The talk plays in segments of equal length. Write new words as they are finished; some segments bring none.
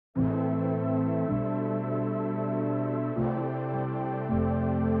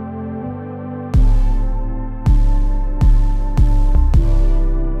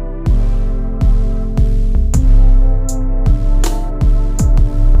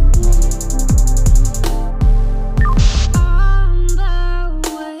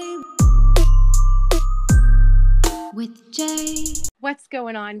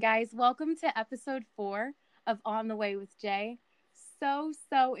going on, guys? Welcome to episode 4 of On the Way with Jay.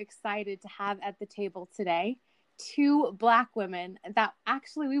 So excited to have at the table today 2 Black women that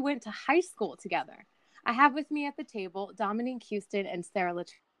actually we went to high school together. I have with me at the table Dominique Houston and Sara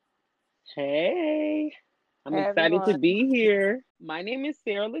Luttrell. Hey, I'm Hey excited to everyone. be here. My name is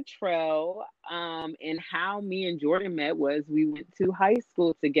Sara Luttrell. And how me and Jordan met was we went to high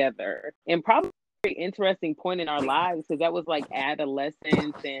school together, and probably a very interesting point in our lives because that was like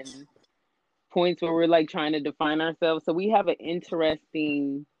adolescence and points where we're like trying to define ourselves. So we have an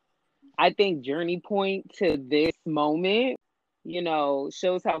interesting, I think, journey point to this moment.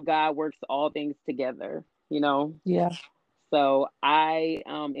 Shows how God works all things together. Yeah. So I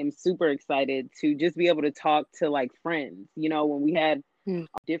am super excited to just be able to talk to like friends. When we had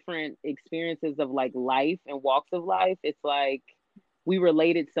different experiences of like life and walks of life, it's like we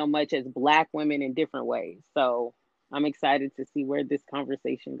related so much as Black women in different ways. So I'm excited to see where this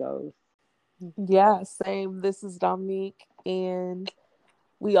conversation goes. Yeah, same. This is Dominique, and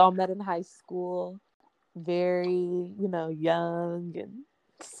we all met in high school. Very, young and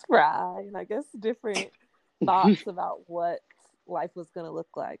spry, and I guess different thoughts about what life was going to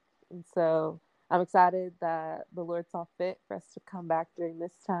look like. And so I'm excited that the Lord saw fit for us to come back during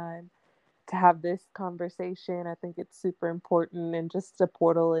this time to have this conversation. I think it's super important and just a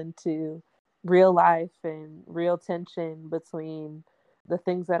portal into real life and real tension between the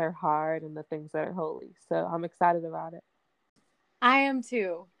things that are hard and the things that are holy. So I'm excited about it. I am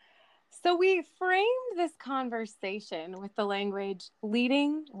too. So we framed this conversation with the language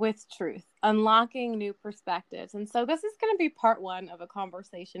leading with truth, unlocking new perspectives. And so this is going to be part 1 of a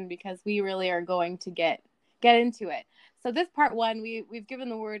conversation because we really are going to get into it. So this part 1, we've given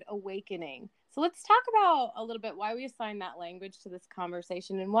the word awakening. So let's talk about a little bit why we assign that language to this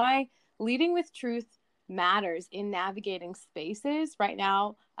conversation and why leading with truth matters in navigating spaces right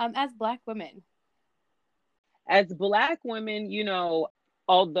now as Black women. As Black women,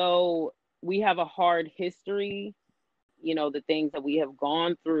 although we have a hard history, the things that we have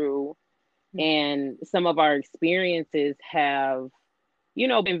gone through and some of our experiences have,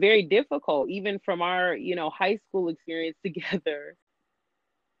 been very difficult, even from our, high school experience together.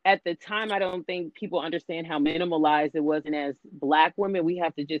 At the time, I don't think people understand how minimalized it was. And as Black women, we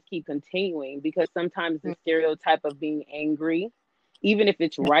have to just keep continuing because sometimes the stereotype of being angry, even if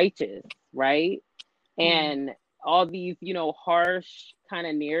it's righteous, right? And all these, harsh kind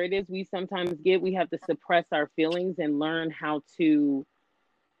of narratives we sometimes get, we have to suppress our feelings and learn how to,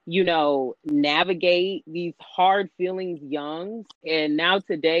 navigate these hard feelings young. And now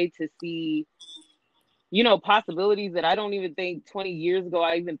today to see, possibilities that I don't even think 20 years ago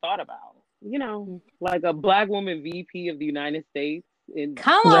I even thought about, like a Black woman VP of the United States.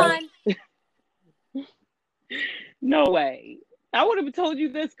 Come on. No way. I would have told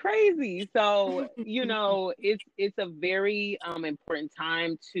you that's crazy. So, it's a very important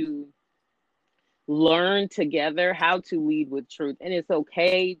time to learn together how to lead with truth. And it's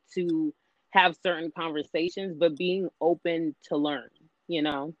okay to have certain conversations, but being open to learn,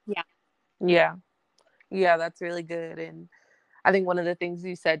 Yeah. Yeah, that's really good. And I think one of the things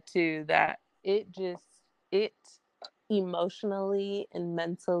you said too, that it emotionally and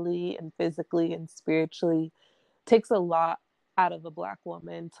mentally and physically and spiritually takes a lot out of a Black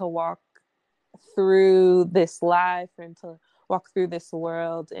woman to walk through this life and to walk through this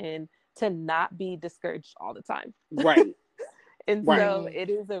world and to not be discouraged all the time. Right. And Right. so it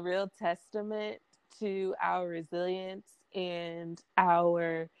is a real testament to our resilience and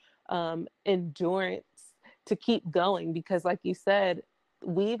our endurance to keep going, because like you said,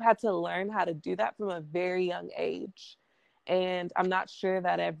 we've had to learn how to do that from a very young age. And I'm not sure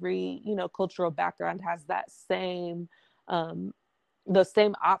that every, cultural background has that same, those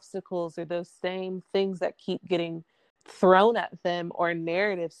same obstacles or those same things that keep getting thrown at them or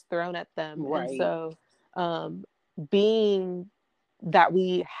narratives thrown at them. Right. And so being that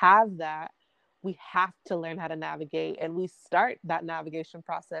we have that, we have to learn how to navigate, and we start that navigation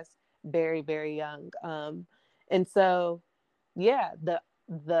process very, very young. And so, yeah,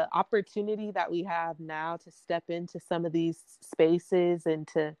 the opportunity that we have now to step into some of these spaces and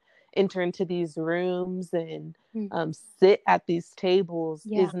to enter into these rooms and sit at these tables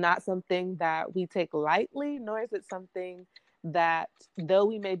is not something that we take lightly, nor is it something that, though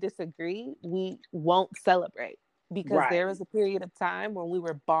we may disagree, we won't celebrate, because there was a period of time when we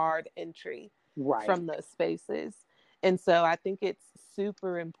were barred entry from those spaces. And so I think it's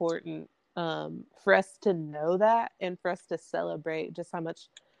super important for us to know that, and for us to celebrate just how much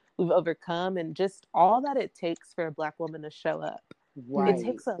we've overcome and just all that it takes for a Black woman to show up. It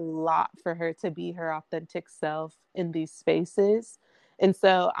takes a lot for her to be her authentic self in these spaces. And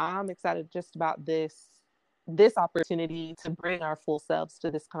so I'm excited just about this opportunity to bring our full selves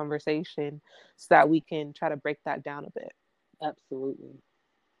to this conversation so that we can try to break that down a bit. Absolutely.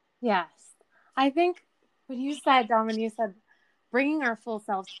 Yes. I think when you said, Dominique, you said bringing our full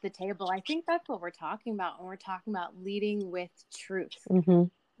selves to the table, I think that's what we're talking about when we're talking about leading with truth. Mm-hmm.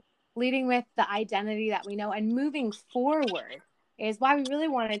 Leading with the identity that we know and moving forward is why we really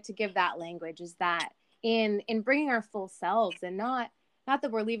wanted to give that language, is that in bringing our full selves, and not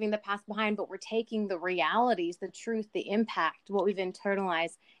that we're leaving the past behind, but we're taking the realities, the truth, the impact, what we've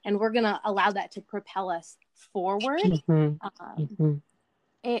internalized, and we're going to allow that to propel us forward. Mm-hmm. Mm-hmm.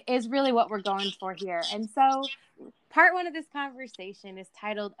 It is really what we're going for here. And so part one of this conversation is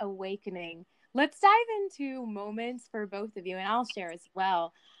titled Awakening. Let's dive into moments for both of you, and I'll share as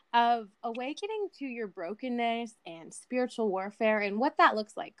well, of awakening to your brokenness and spiritual warfare and what that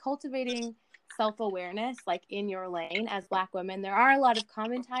looks like, cultivating self-awareness, like in your lane as Black women. There are a lot of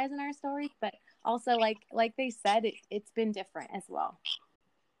common ties in our stories, but also like they said, it's been different as well.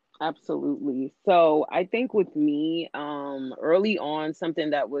 Absolutely. So I think with me, early on, something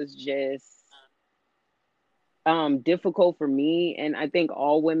that was just difficult for me, and I think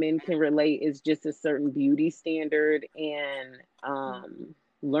all women can relate, is just a certain beauty standard, and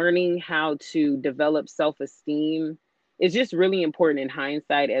learning how to develop self-esteem is just really important in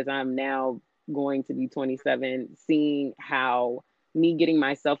hindsight, as I'm now going to be 27, seeing how me getting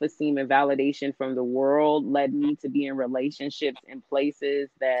my self-esteem and validation from the world led me to be in relationships in places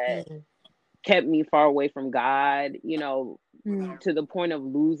that kept me far away from God, to the point of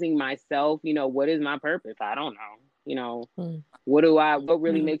losing myself. What is my purpose? I don't know. What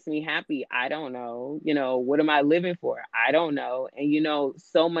really makes me happy? I don't know. What am I living for? I don't know. And,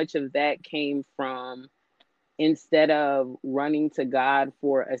 so much of that came from, instead of running to God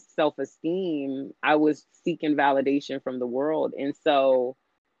for a self-esteem, I was seeking validation from the world. And so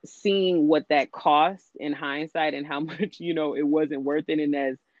seeing what that cost in hindsight and how much, it wasn't worth it. And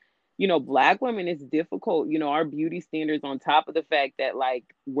as Black women, it's difficult. Our beauty standards, on top of the fact that, like,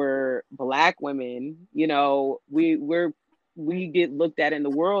 we're Black women, we get looked at in the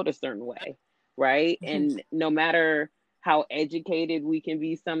world a certain way, right? And no matter how educated we can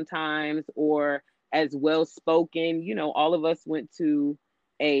be sometimes, or as well spoken, all of us went to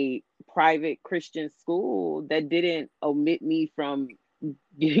a private Christian school that didn't omit me from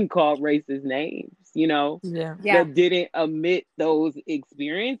getting called racist names, that didn't omit those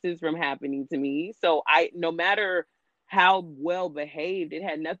experiences from happening to me. So no matter how well behaved, it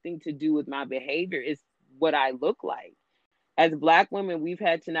had nothing to do with my behavior. It's what I look like. As Black women, we've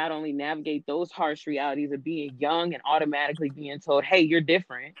had to not only navigate those harsh realities of being young and automatically being told, hey, you're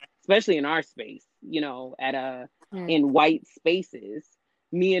different, especially in our space, in white spaces.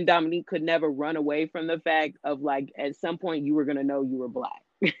 Me and Dominique could never run away from the fact of, like, at some point you were going to know you were Black.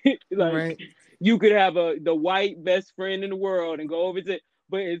 You could have the white best friend in the world and go over to,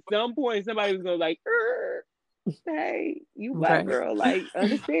 but at some point somebody was going to, like, hey, you Black girl, like,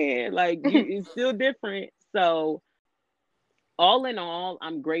 understand, like, it's still different. So all in all,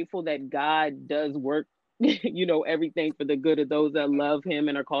 I'm grateful that God does work, everything for the good of those that love him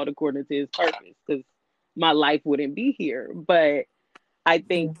and are called according to his purpose, because my life wouldn't be here. But I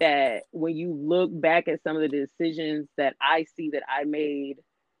think that when you look back at some of the decisions that I see that I made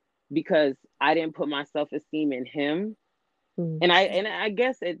because I didn't put my self-esteem in him, and I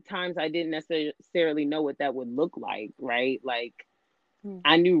guess at times I didn't necessarily know what that would look like, right? Like,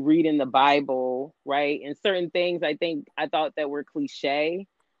 I knew reading the Bible, right? And certain things I thought that were cliche.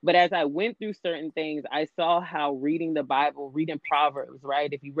 But as I went through certain things, I saw how reading the Bible, reading Proverbs,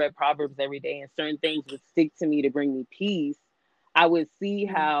 right? If you read Proverbs every day and certain things would stick to me to bring me peace, I would see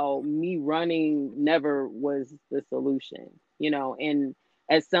how me running never was the solution, and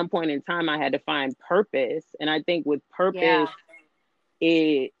at some point in time I had to find purpose. And I think with purpose,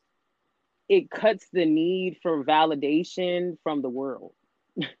 it cuts the need for validation from the world.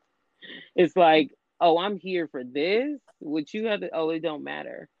 It's like, oh, I'm here for this. What you have to, oh, it don't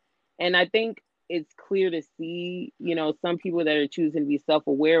matter. And I think it's clear to see, some people that are choosing to be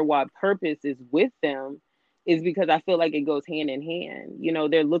self-aware why purpose is with them is because I feel like it goes hand in hand.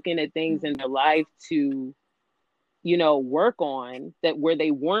 They're looking at things in their life to, work on that, where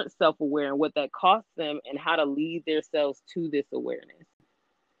they weren't self-aware, and what that cost them, and how to lead themselves to this awareness.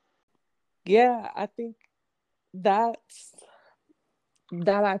 Yeah, I think that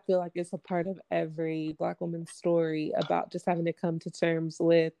I feel like it's a part of every Black woman's story, about just having to come to terms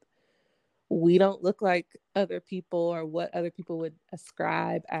with, we don't look like other people, or what other people would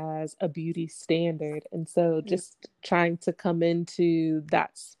ascribe as a beauty standard. And so just trying to come into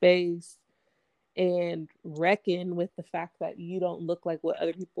that space and reckon with the fact that you don't look like what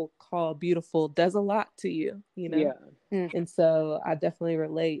other people call beautiful does a lot to you, you know? Yeah. And so I definitely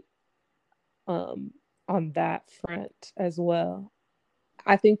relate on that front as well.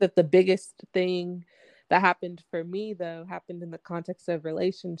 I think that the biggest thing that happened for me, though, happened in the context of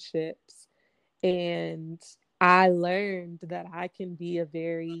relationships. And I learned that I can be a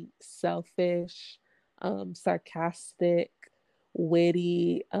very selfish, sarcastic,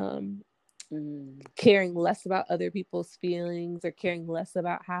 witty, caring less about other people's feelings or caring less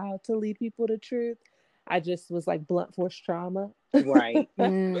about how to lead people to truth. I just was like blunt force trauma. Right.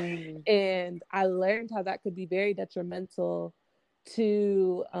 And I learned how that could be very detrimental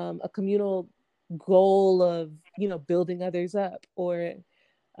to a communal goal of, you know, building others up or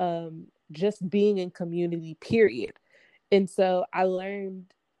just being in community, period. And so I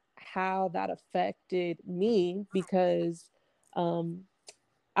learned how that affected me because I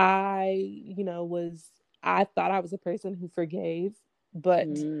thought I was a person who forgave, but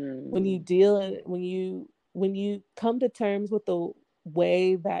when you when you come to terms with the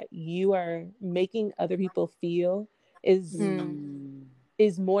way that you are making other people feel is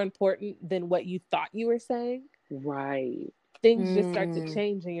more important than what you thought you were saying. Right. Things just start to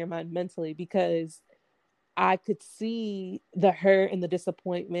change in your mind mentally because I could see the hurt and the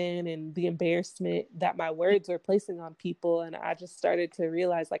disappointment and the embarrassment that my words were placing on people. And I just started to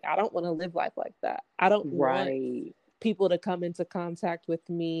realize, like, I don't want to live life like that. I don't want people to come into contact with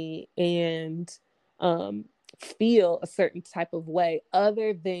me and feel a certain type of way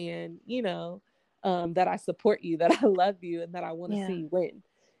other than, you know, that I support you, that I love you, and that I want to see you win.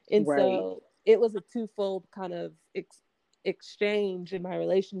 And so it was a twofold kind of exchange in my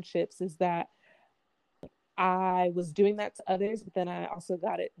relationships, is that I was doing that to others, but then I also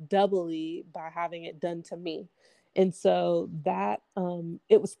got it doubly by having it done to me. And so that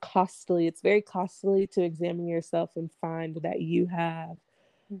it was costly. It's very costly to examine yourself and find that you have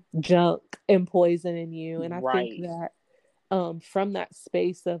junk and poison in you. And I think that from that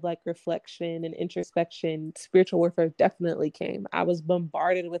space of like reflection and introspection, spiritual warfare definitely came. I was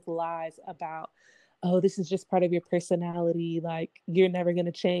bombarded with lies about, oh, this is just part of your personality. Like, you're never going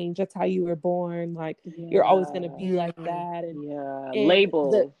to change. That's how you were born. Like, you're always going to be like that. And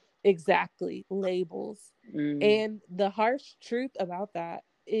labels. Exactly. Labels. And the harsh truth about that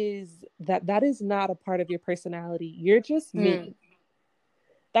is that that is not a part of your personality. You're just mean.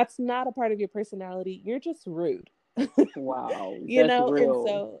 That's not a part of your personality. You're just rude. Wow. You That's know? real. And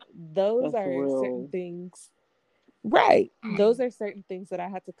so those That's are real. certain things. Right. Those are certain things that I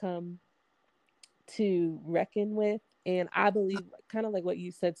had to come to reckon with. And I believe, kind of like what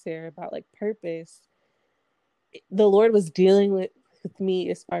you said, Sarah, about like purpose, the Lord was dealing with me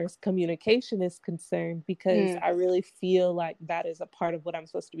as far as communication is concerned, because I really feel like that is a part of what I'm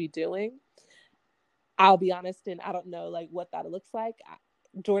supposed to be doing. I'll be honest, and I don't know like what that looks like.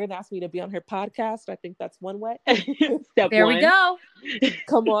 Jordan asked me to be on her podcast. I think that's one way. Step there one. we go.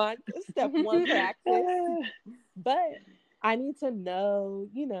 Come on. Step one, practice. But I need to know,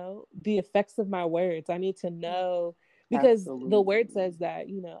 you know, the effects of my words. I need to know, because the word says that,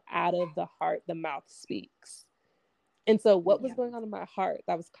 you know, out of the heart, the mouth speaks. And so what was going on in my heart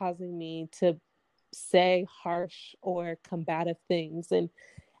that was causing me to say harsh or combative things? And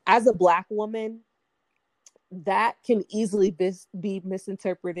as a Black woman, that can easily be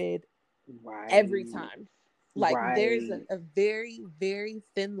misinterpreted every time. Like there's a very, very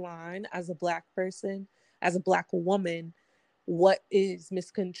thin line as a Black person, as a Black woman, what is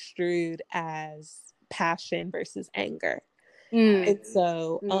misconstrued as passion versus anger. And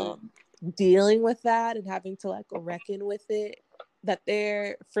so dealing with that and having to like reckon with it, that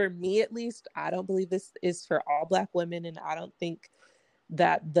there, for me at least, I don't believe this is for all Black women, and I don't think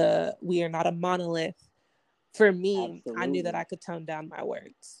that we are not a monolith. For me, I knew that I could tone down my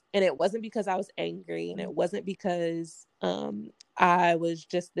words. And it wasn't because I was angry, and it wasn't because I was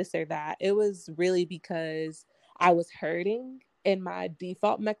just this or that. It was really because I was hurting, and my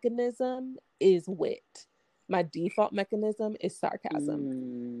default mechanism is wit. My default mechanism is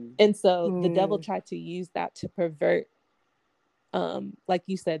sarcasm. And so the devil tried to use that to pervert, like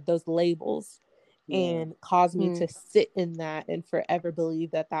you said, those labels, and cause me to sit in that and forever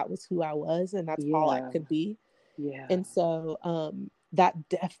believe that that was who I was, and that's all I could be. And so that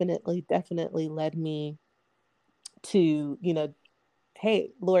definitely led me to, you know,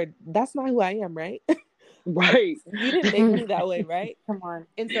 hey, Lord, that's not who I am, right? Right. You didn't make me that way, right? Come on.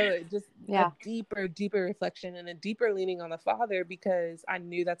 And so it just a deeper reflection and a deeper leaning on the Father, because I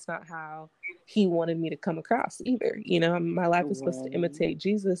knew that's not how he wanted me to come across either. You know, my life was supposed to imitate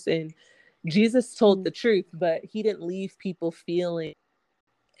Jesus, and Jesus told the truth, but he didn't leave people feeling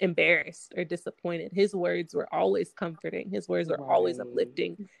embarrassed or disappointed. His words were always comforting. His words were always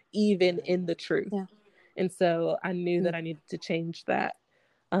uplifting, even in the truth. Yeah. And so I knew that I needed to change that.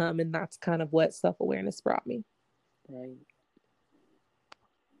 And that's kind of what self-awareness brought me. Right.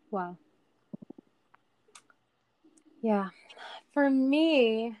 Wow. Yeah. For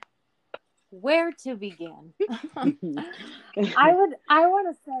me, where to begin? I want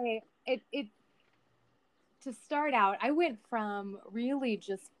to say it to start out, I went from really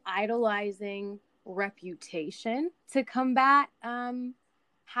just idolizing reputation to combat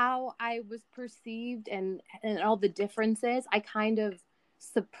how I was perceived and all the differences. I kind of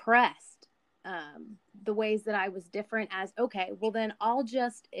suppressed the ways that I was different as, okay, well then I'll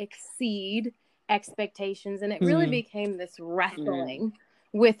just exceed expectations. And it really became this wrestling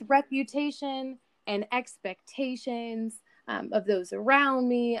with reputation and expectations of those around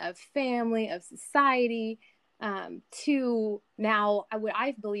me, of family, of society, to now what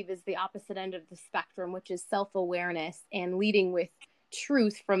I believe is the opposite end of the spectrum, which is self-awareness and leading with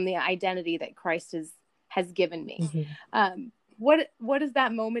truth from the identity that Christ has given me. What is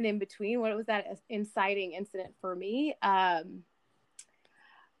that moment in between? What was that inciting incident for me? Kind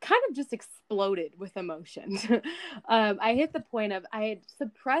of just exploded with emotion. I hit the point of I had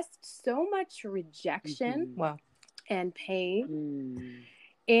suppressed so much rejection and pain.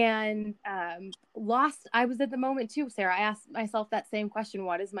 And I was at the moment too, Sarah. I asked myself that same question: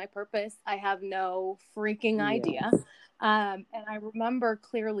 what is my purpose? I have no freaking idea. And I remember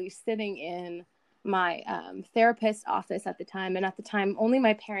clearly sitting in my therapist's office at the time. And at the time, only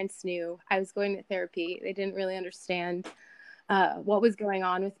my parents knew I was going to therapy. They didn't really understand what was going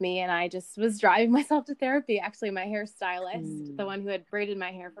on with me. And I just was driving myself to therapy. Actually, my hairstylist, the one who had braided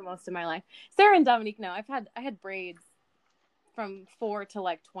my hair for most of my life. Sarah and Dominique know I had braids from 4 to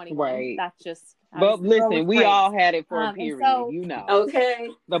like 21. Right. That's just. But listen, we all had it for a period, so, Okay.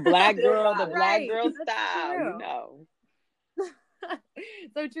 The black girl That's style, true.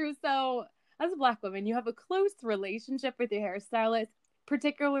 So true. So as a Black woman, you have a close relationship with your hairstylist,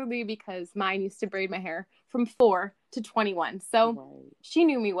 particularly because mine used to braid my hair from 4 to 21. So she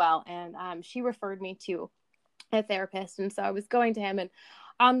knew me well, and she referred me to a therapist. And so I was going to him, and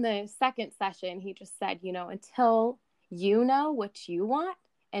on the second session, he just said, until you know what you want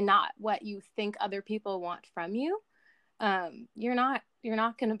and not what you think other people want from you, you're not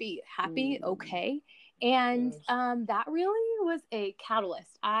going to be happy. Okay. And that really was a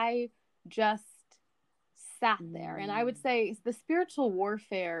catalyst. I just sat there, and I would say the spiritual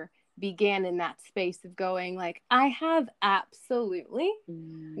warfare began in that space of going like, I have absolutely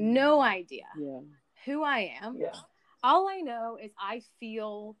no idea who I am. All I know is I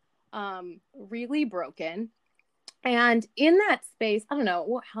feel really broken. And in that space, I don't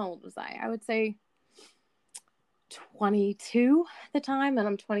know, how old was I? I would say 22 at the time, and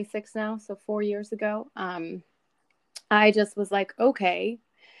I'm 26 now, so 4 years ago. I just was like, okay,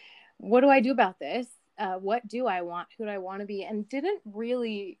 what do I do about this? What do I want? Who do I want to be? And didn't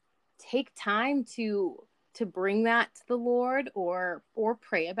really take time to bring that to the Lord or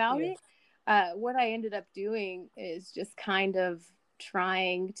pray about it. What I ended up doing is just kind of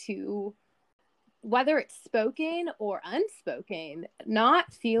trying to, whether it's spoken or unspoken,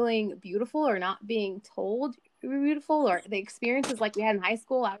 not feeling beautiful or not being told you're beautiful, or the experiences like we had in high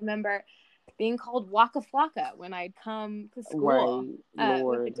school. I remember being called Waka Flocka when I'd come to school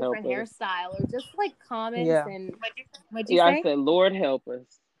with a different hairstyle, or just like comments. And what'd you say? I said, Lord help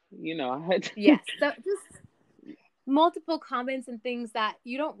us. Yes. So just multiple comments and things that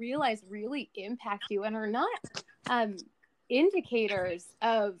you don't realize really impact you and are not indicators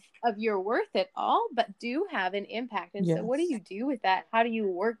of your worth at all, but do have an impact. And so what do you do with that? How do you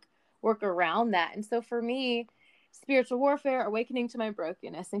work around that? And so for me, spiritual warfare, awakening to my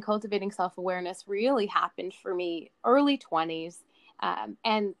brokenness, and cultivating self-awareness really happened for me early 20s,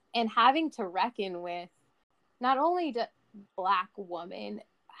 and having to reckon with not only the Black woman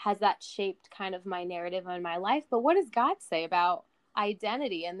has that shaped kind of my narrative on my life, but what does God say about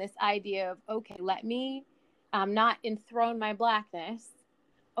identity and this idea of, okay, let me not enthrone my Blackness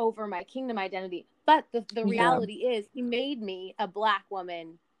over my kingdom identity. But the reality is he made me a Black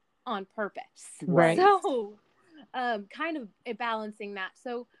woman on purpose. Right. So kind of balancing that.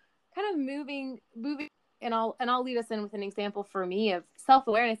 So kind of moving, and I'll lead us in with an example for me of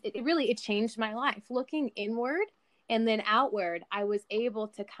self-awareness. It changed my life. Looking inward and then outward, I was able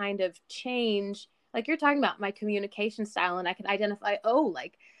to kind of change, like you're talking about, my communication style, and I could identify,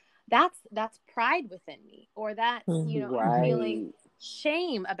 like that's pride within me, or that's, I'm feeling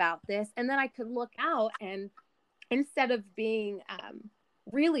shame about this. And then I could look out, and instead of being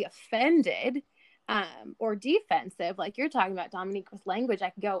really offended or defensive, like you're talking about, Dominique, with language, I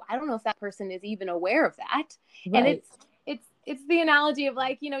can go, I don't know if that person is even aware of that. Right. And it's the analogy of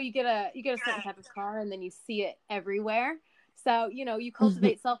like, you get a certain type of car and then you see it everywhere. So, you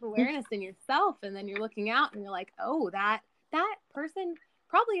cultivate self-awareness in yourself, and then you're looking out and you're like, oh, that person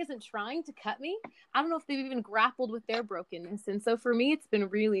probably isn't trying to cut me. I don't know if they've even grappled with their brokenness. And so for me, it's been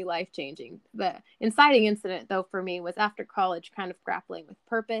really life-changing. The inciting incident, though, for me was after college, kind of grappling with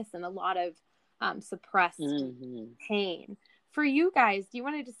purpose and a lot of suppressed pain. For you guys, do you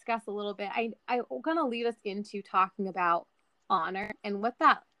want to discuss a little bit? I'm going to lead us into talking about honor and what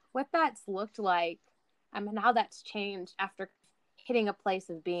that's looked like, and how that's changed after hitting a place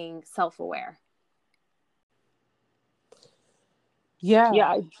of being self-aware. Yeah.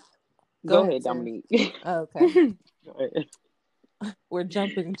 Go ahead, Sarah. Dominique. Oh, okay. Go ahead. We're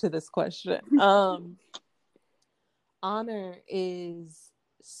jumping to this question. Honor is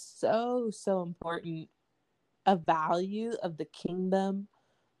so important, a value of the kingdom.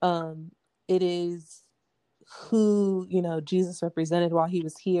 It is who, Jesus represented while he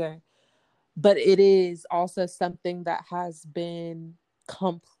was here, but it is also something that has been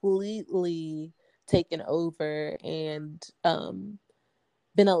completely taken over and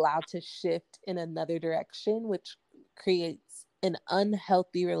been allowed to shift in another direction, which creates an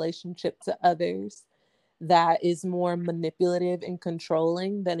unhealthy relationship to others that is more manipulative and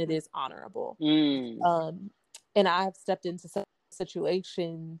controlling than it is honorable. And I've stepped into some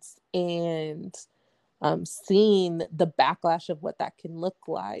situations and seen the backlash of what that can look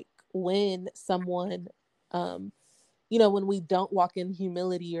like when someone, when we don't walk in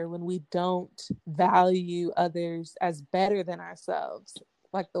humility, or when we don't value others as better than ourselves,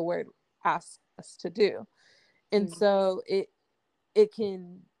 like the word asks us to do. And so it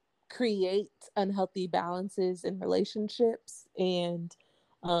can create unhealthy balances in relationships, and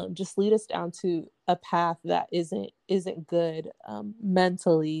just lead us down to a path that isn't good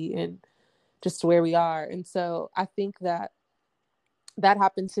mentally and just where we are. And so I think that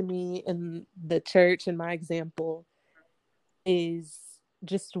happened to me in the church, and my example is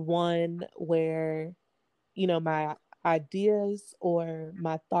just one where, my ideas or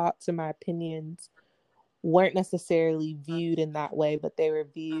my thoughts or my opinions weren't necessarily viewed in that way, but they were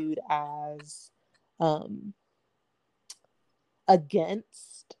viewed as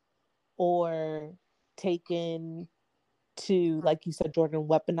against or taken to, like you said, Jordan,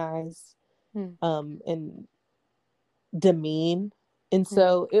 weaponize and demean. And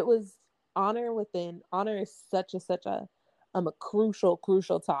so it was honor within. Honor is such a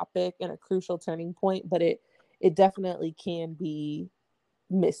crucial topic and a crucial turning point, but it definitely can be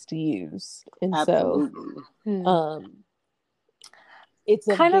misused. And Absolutely. so it's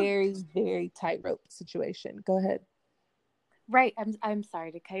a very, very tightrope situation. Go ahead. Right. I'm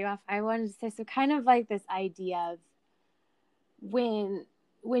sorry to cut you off. I wanted to say, so kind of like this idea of when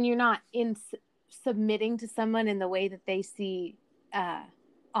you're not submitting to someone in the way that they see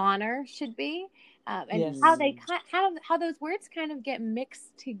honor should be, and how they how those words kind of get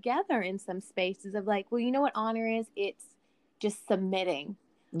mixed together in some spaces of like, well, you know what honor is? It's just submitting.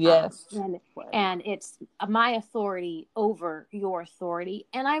 Yes. And it's my authority over your authority.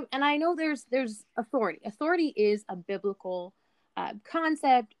 And I know there's authority. Authority is a biblical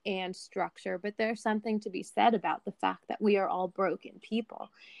concept and structure, but there's something to be said about the fact that we are all broken people.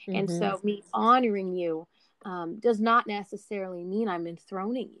 And so me honoring you does not necessarily mean I'm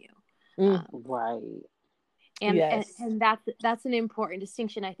enthroning you. Right. And that's an important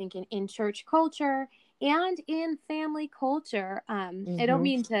distinction, I think, in church culture and in family culture. I don't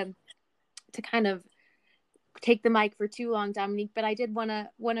mean to kind of take the mic for too long, Dominique, but I did want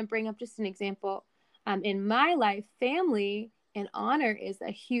to bring up just an example. In my life, family and honor is a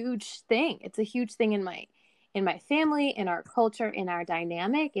huge thing. It's a huge thing in my family, in our culture, in our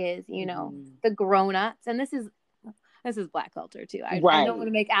dynamic is, the grown-ups. And this is Black culture too. I don't want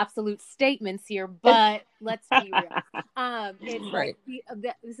to make absolute statements here, but let's be real. It's like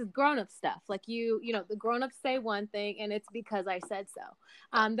this is grown-up stuff. Like the grown-ups say one thing, and it's because I said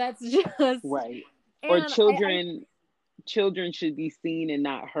so. That's just right. Or children should be seen and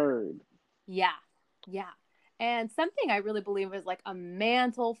not heard. Yeah. And something I really believe is like a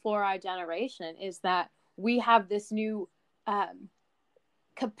mantle for our generation is that we have this new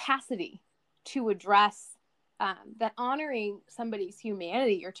capacity to address that honoring somebody's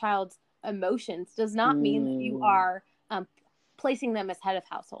humanity, your child's emotions, does not mean that you are placing them as head of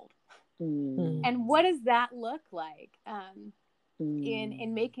household. And what does that look like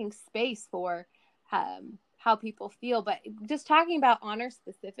in making space for how people feel? But just talking about honor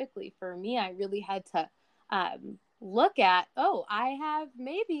specifically, for me, I really had to look at, oh, I have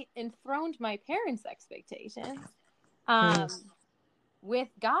maybe enthroned my parents' expectations with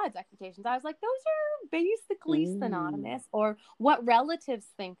God's expectations. I was like, those are basically synonymous, or what relatives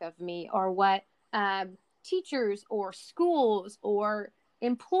think of me, or what teachers or schools or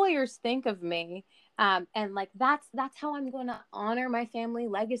employers think of me. And like, that's how I'm going to honor my family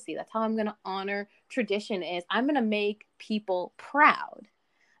legacy. That's how I'm going to honor tradition. Is I'm going to make people proud.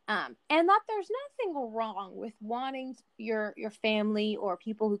 And that there's nothing wrong with wanting your family or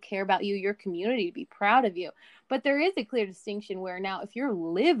people who care about you, your community, to be proud of you. But there is a clear distinction where now, if you're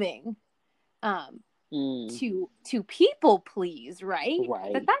living to people please, right?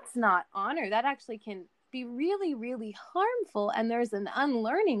 That's not honor. That actually can be really, really harmful. And there's an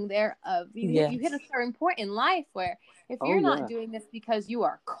unlearning there of you hit a certain point in life where if you're not doing this because you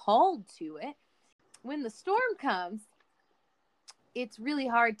are called to it, when the storm comes, it's really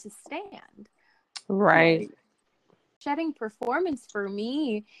hard to stand. Right. Shedding performance for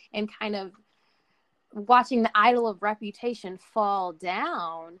me, and kind of watching the idol of reputation fall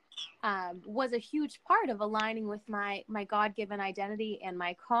down, was a huge part of aligning with my God-given identity and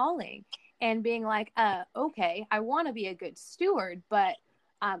my calling, and being like, okay, I want to be a good steward, but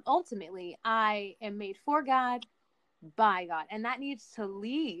ultimately I am made for God, by God, and that needs to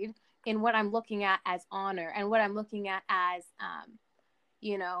lead in what I'm looking at as honor, and what I'm looking at as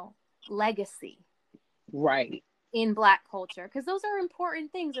legacy, right, in Black culture, because those are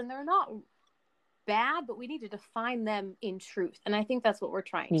important things, and they're not bad, but we need to define them in truth. And I think that's what we're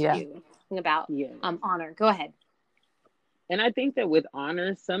trying to do, about honor. Go ahead. And I think that with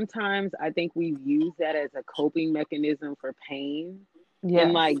honor, sometimes I think we've used that as a coping mechanism for pain.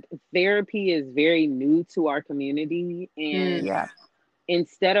 And like, therapy is very new to our community, and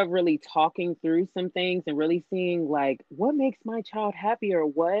instead of really talking through some things and really seeing like what makes my child happy, or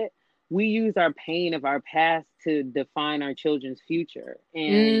what, we use our pain of our past to define our children's future.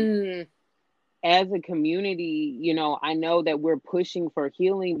 And as a community, I know that we're pushing for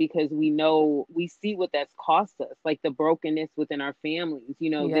healing, because we see what that's cost us, like the brokenness within our families,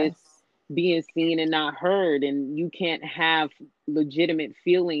 this being seen and not heard, and you can't have legitimate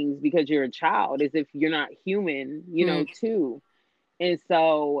feelings because you're a child, as if you're not human, too. And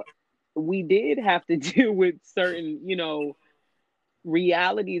so we did have to deal with certain,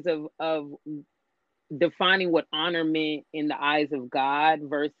 realities of defining what honor meant in the eyes of God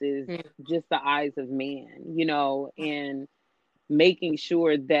versus just the eyes of man, and making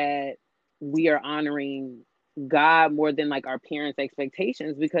sure that we are honoring God more than like our parents'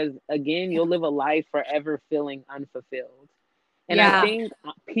 expectations, because again, you'll live a life forever feeling unfulfilled. And I think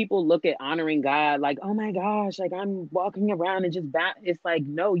people look at honoring God like, oh my gosh, like I'm walking around and just it's like,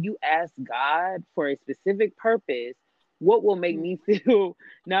 no, you ask God for a specific purpose. What will make me feel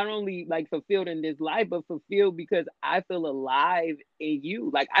not only like fulfilled in this life, but fulfilled because I feel alive in you.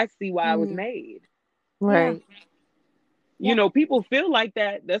 Like, I see why I was made. Right. People feel like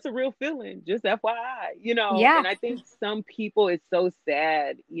that. That's a real feeling. Just FYI, and I think some people, it's so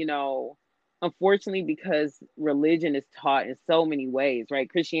sad, unfortunately, because religion is taught in so many ways, right?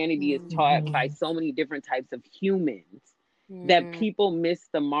 Christianity is taught by so many different types of humans that people miss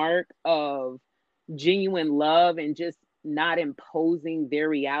the mark of genuine love and just not imposing their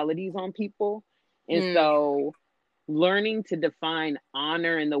realities on people. And so learning to define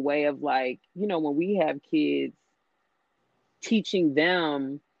honor in the way of like, when we have kids, teaching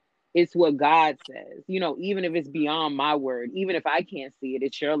them it's what God says, even if it's beyond my word, even if I can't see it,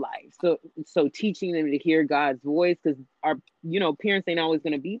 it's your life. So teaching them to hear God's voice, because our, parents ain't always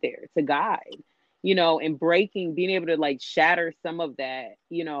going to be there to guide, and being able to like shatter some of that,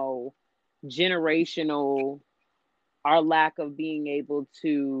 generational, our lack of being able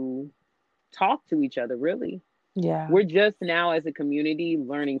to talk to each other, really. We're just now as a community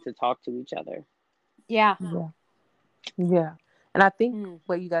learning to talk to each other. Yeah. And I think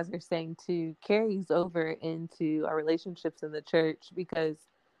what you guys are saying too carries over into our relationships in the church, because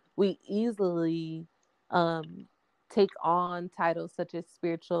we easily take on titles such as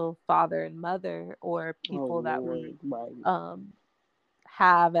spiritual father and mother, or people that we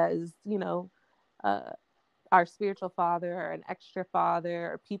have as, our spiritual father, or an extra father,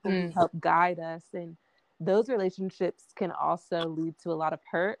 or people who help guide us. And those relationships can also lead to a lot of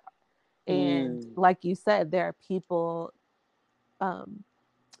hurt. And like you said, there are people,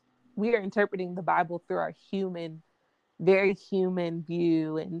 we are interpreting the Bible through our very human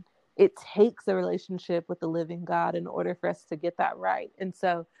view. And it takes a relationship with the living God in order for us to get that right. And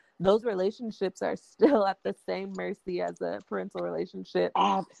so those relationships are still at the same mercy as a parental relationship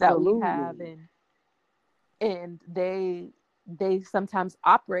that we have. And they they sometimes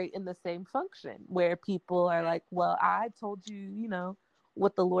operate in the same function where people are like, well, I told you, you know,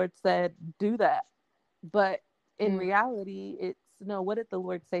 what the Lord said, do that. But in reality, it's no, what did the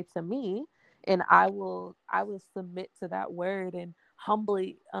Lord say to me? And I will submit to that word and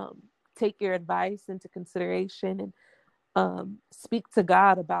humbly take your advice into consideration, and speak to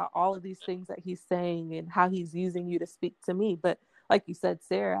God about all of these things that he's saying and how he's using you to speak to me. But like you said,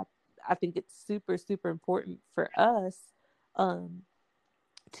 Sarah, I think it's super, super important for us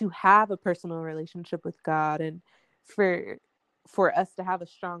to have a personal relationship with God, and for us to have a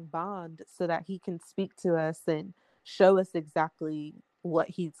strong bond so that he can speak to us and show us exactly what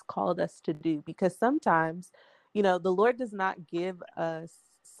he's called us to do. Because sometimes, you know, the Lord does not give us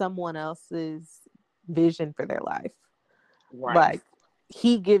someone else's vision for their life. Right. Like,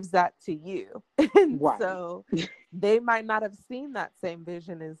 he gives that to you. And Right. so they might not have seen that same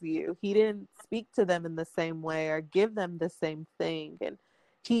vision as you. He didn't speak to them in the same way or give them the same thing. And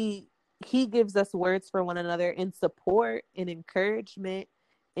he gives us words for one another in support, in encouragement,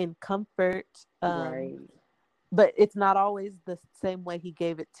 in comfort. Right. But it's not always the same way he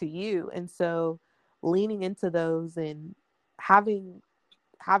gave it to you. And so leaning into those and having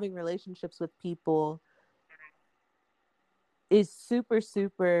relationships with people is super,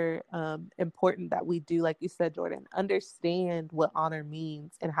 super important that we do, like you said, Jordan, understand what honor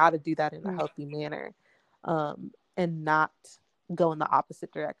means and how to do that in a healthy manner, and not go in the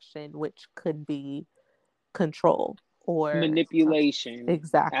opposite direction, which could be control or manipulation.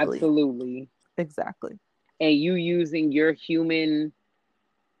 Exactly. Absolutely. Exactly. And you using your human,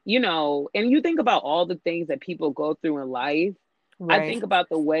 you know, and you think about all the things that people go through in life. Right. I think about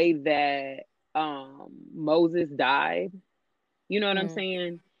the way that Moses died. You know what I'm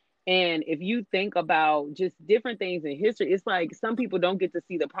saying? And if you think about just different things in history, it's like some people don't get to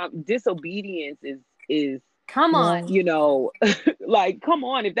see the disobedience is come on. You know, like, come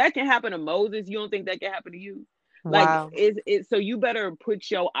on, if that can happen to Moses, you don't think that can happen to you? Like, Wow. it's so you better put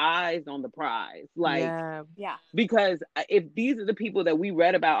your eyes on the prize. Like, Yeah. because if these are the people that we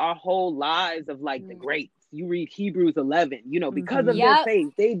read about our whole lives of, like, the greats, you read Hebrews 11, you know, because of their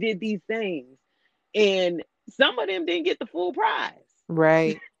faith, they did these things. And some of them didn't get the full prize.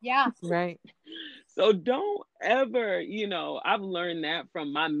 Right. Yeah. Right. So don't ever, you know, I've learned that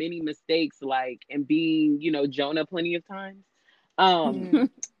from my many mistakes, like, and being, you know, Jonah plenty of times,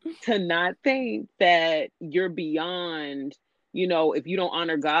 to not think that you're beyond, you know, if you don't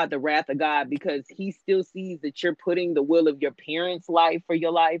honor God, the wrath of God, because he still sees that you're putting the will of your parents' life for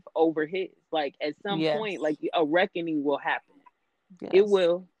your life over his. Like, at some point, like, a reckoning will happen. Yes. It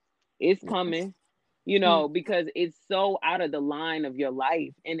will. It's coming. You know, because it's so out of the line of your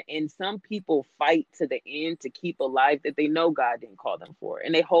life. And some people fight to the end to keep a life that they know God didn't call them for.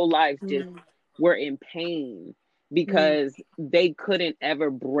 And their whole lives just were in pain because they couldn't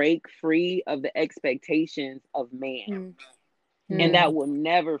ever break free of the expectations of man. And that will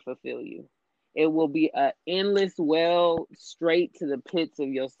never fulfill you. It will be an endless well straight to the pits of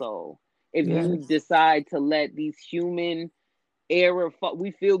your soul. If you decide to let these human error,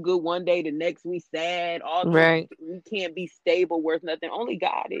 we feel good one day, the next we sad, all these, we can't be stable, worth nothing. Only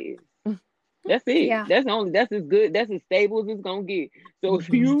God is. That's it. Yeah. That's as good, that's as stable as it's gonna get. So if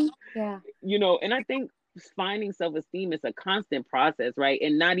you know, and I think finding self-esteem is a constant process, right?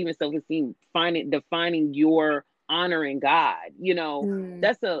 And not even self-esteem, defining your honor in God, you know,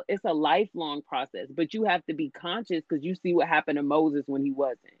 it's a lifelong process. But you have to be conscious, because you see what happened to Moses when he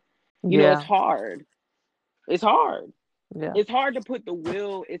wasn't. You know, it's hard. It's hard. It's hard to put the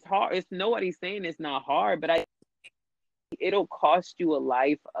will. It's hard. It's nobody's saying it's not hard, but it'll cost you a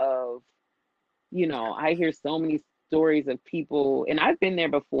life of, you know, I hear so many stories of people, and I've been there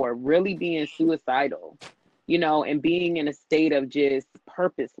before, really being suicidal, you know, and being in a state of just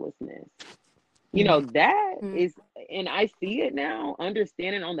purposelessness. You know, that is, and I see it now,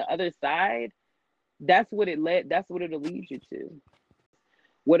 understanding on the other side, that's what it'll lead you to.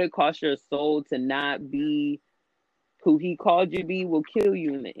 What it costs your soul to not be who he called you to be will kill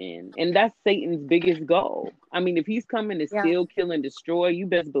you in the end. And that's Satan's biggest goal. I mean, if he's coming to steal, kill, and destroy, you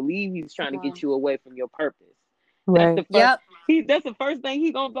best believe he's trying to get you away from your purpose. That's the first that's the first thing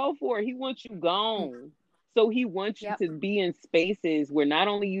he gonna go for. He wants you gone. So he wants you to be in spaces where not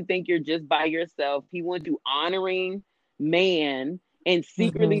only you think you're just by yourself, he wants you honoring man and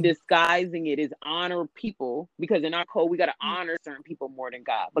secretly disguising it as honor people, because in our code we gotta honor certain people more than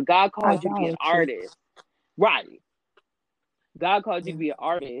God. But God called you to be an artist. Right. God called you to be an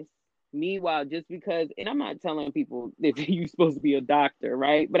artist. Meanwhile, just because, and I'm not telling people that you're supposed to be a doctor,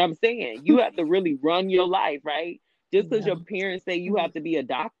 right? But I'm saying you have to really run your life, right? Just because your parents say you have to be a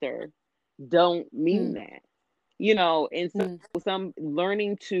doctor, don't mean that. And so some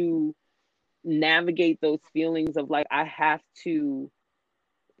learning to navigate those feelings of like, I have to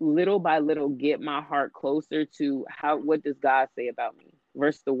little by little get my heart closer to what does God say about me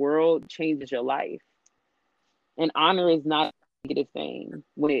versus the world changes your life. And honor is not a negative thing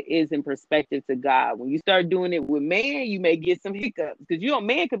when it is in perspective to God. When you start doing it with man, you may get some hiccups because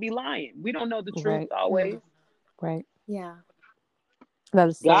man could be lying. We don't know the truth always. Right. Yeah. That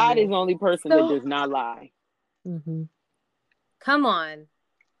is so God good. is the only person that does not lie. Mm-hmm. Come on.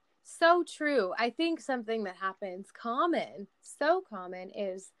 So true. I think something that happens so common,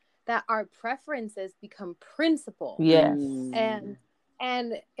 is that our preferences become principle. Yes.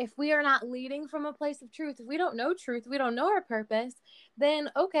 And if we are not leading from a place of truth, if we don't know truth, we don't know our purpose, then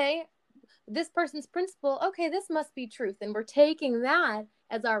okay, this person's principle, okay, this must be truth. And we're taking that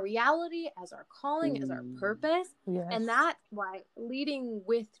as our reality, as our calling, as our purpose. Yes. And that's why leading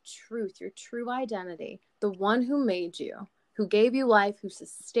with truth, your true identity, the one who made you, who gave you life, who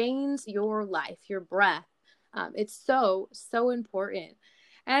sustains your life, your breath. It's so, so important.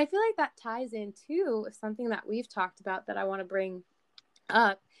 And I feel like that ties into something that we've talked about that I want to bring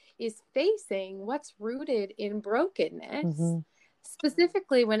up, is facing what's rooted in brokenness,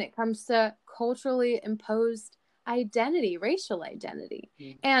 specifically when it comes to culturally imposed identity, racial identity.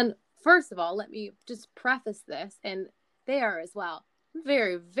 And first of all, let me just preface this, and they are as well.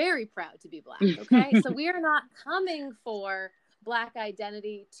 Very, very proud to be Black. Okay. So we are not coming for Black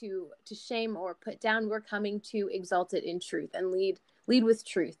identity to shame or put down. We're coming to exalt it in truth and lead with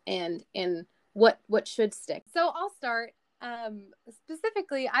truth and what should stick. So I'll start.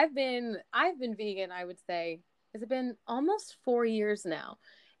 Specifically, I've been vegan, I would say. Has it been almost 4 years now?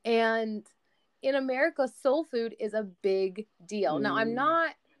 And in America, soul food is a big deal. Now, I'm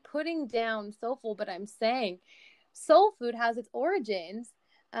not putting down soul food, but I'm saying soul food has its origins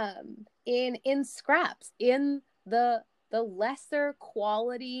in scraps, in the lesser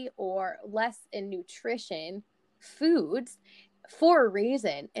quality or less in nutrition foods for a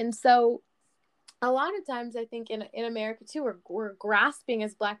reason. And so a lot of times I think in America too, we're grasping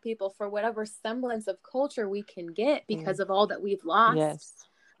as Black people for whatever semblance of culture we can get because of all that we've lost,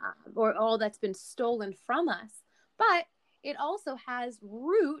 or all that's been stolen from us. But it also has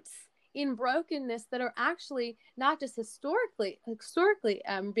roots in brokenness that are actually not just historically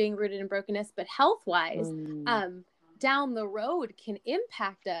being rooted in brokenness, but health-wise down the road can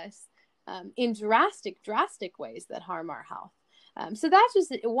impact us in drastic ways that harm our health. So that's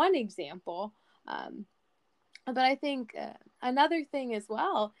just one example. But I think another thing as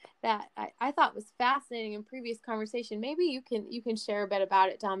well that I thought was fascinating in previous conversation, maybe you can share a bit about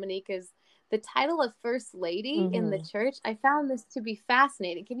it, Dominique, is the title of First Lady in the church. I found this to be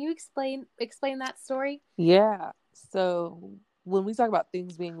fascinating. Can you explain that story? Yeah. So when we talk about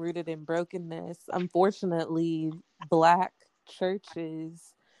things being rooted in brokenness, unfortunately, Black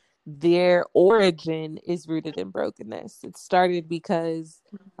churches, their origin is rooted in brokenness. It started because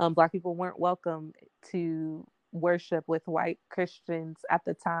Black people weren't welcome to worship with white Christians at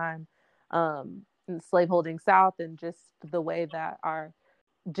the time, in the slaveholding South, and just the way that our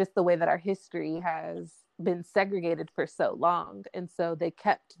history has been segregated for so long. And so they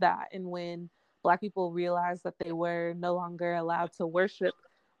kept that. And when Black people realized that they were no longer allowed to worship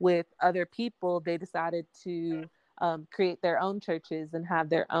with other people, they decided to create their own churches and have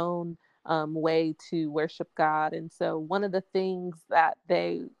their own way to worship God. And so one of the things that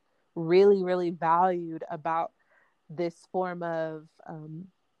they really, really valued about this form of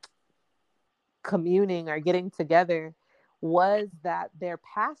communing or getting together was that their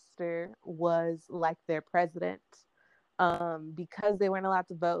pastor was like their president. Because they weren't allowed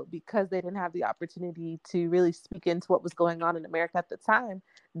to vote, because they didn't have the opportunity to really speak into what was going on in America at the time,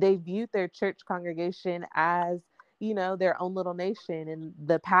 they viewed their church congregation as, their own little nation, and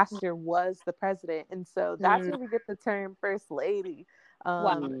the pastor was the president. And so that's where we get the term First Lady. She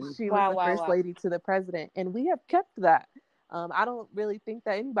was the First Lady to the president, and we have kept that. I don't really think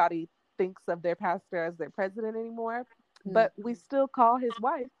that anybody thinks of their pastor as their president anymore, but we still call his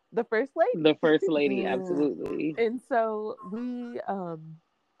wife the First Lady. The First Lady, absolutely. And so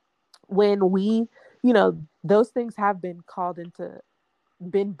when we, those things have been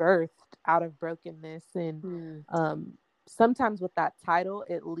been birthed out of brokenness. And sometimes with that title,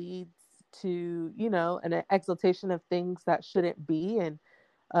 it leads to, an exaltation of things that shouldn't be, and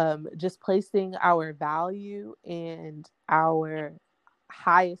just placing our value and our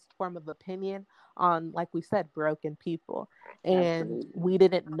highest form of opinion on, like we said, broken people. And Absolutely. we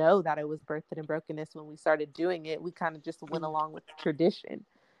didn't know that it was birthed in brokenness when we started doing it. We kind of just went along with tradition.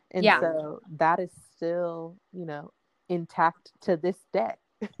 And so that is still, intact to this day.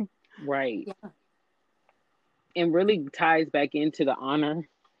 Right. Yeah. and really ties back into the honor,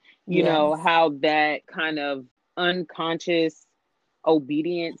 Yes. how that kind of unconscious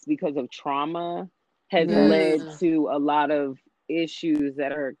obedience because of trauma has Yes. led to a lot of issues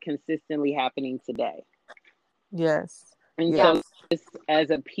that are consistently happening today. Yes. And Yes. so, just as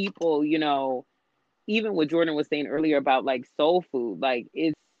a people, even what Jordan was saying earlier about like soul food, like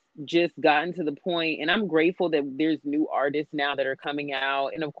it's just gotten to the point, and I'm grateful that there's new artists now that are coming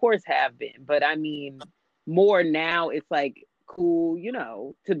out, and of course have been, but I mean, more now it's like cool,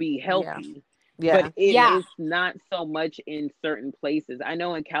 to be Yeah. healthy. But Yeah. it's not so much in certain places. I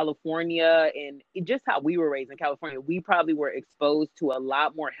know in California, and just how we were raised in California, we probably were exposed to a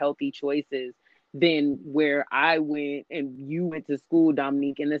lot more healthy choices than where I went and you went to school,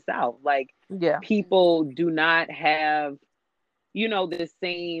 Dominique, in the South. Like, Yeah. people do not have, the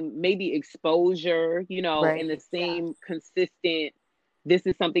same maybe exposure, Right. and the same consistent, this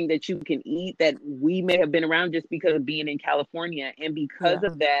is something that you can eat, that we may have been around just because of being in California. And because Yeah.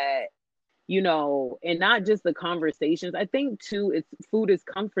 of that, and not just the conversations, I think too, it's food is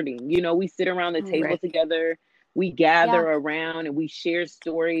comforting. We sit around the table Right. together, we gather around and we share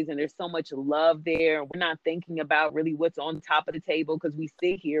stories, and there's so much love there. We're not thinking about really what's on top of the table because we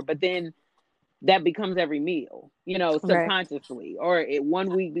sit here, but then that becomes every meal, Right. subconsciously, or it 1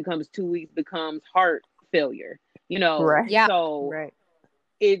 week becomes 2 weeks, becomes heart failure, Right. so Right.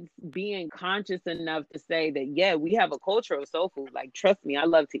 it's being conscious enough to say that, yeah, we have a culture of soul food. Like, trust me, I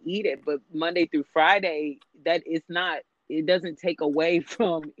love to eat it, but Monday through Friday, that is not, it doesn't take away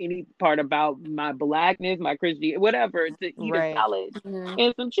from any part about my blackness, my Christianity, whatever, to eat a Right. salad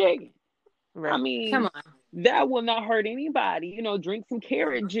and some chicken. I Right. mean, that will not hurt anybody. Drink some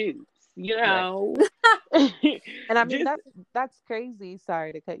carrot juice, Right. And I mean, just, that's crazy.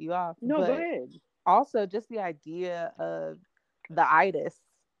 Sorry to cut you off, no, go but ahead. also just the idea of the itis.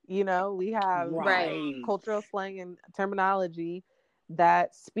 We have Right. cultural slang and terminology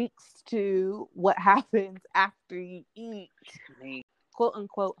that speaks to what happens after you eat quote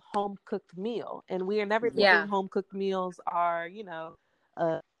unquote home cooked meal. And we are never thinking home cooked meals are,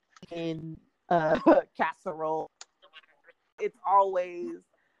 uh, in casserole. It's always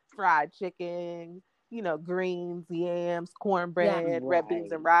fried chicken, greens, yams, cornbread, red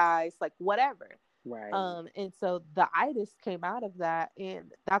beans and Right. rice, like whatever. Right. And so the itis came out of that.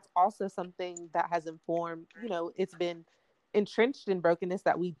 And that's also something that has informed, it's been entrenched in brokenness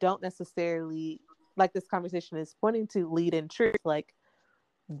that we don't necessarily, like this conversation is pointing to, lead in truth. Like,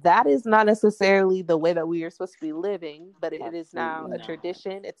 that is not necessarily the way that we are supposed to be living, but it is now Absolutely a not.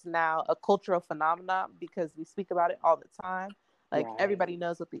 tradition. It's now a cultural phenomenon because we speak about it all the time. Like, everybody Right.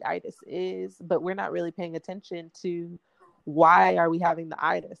 knows what the itis is, but we're not really paying attention to why are we having the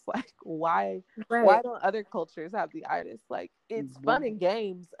itis? Like, why don't other cultures have the itis? Like, it's fun and Right.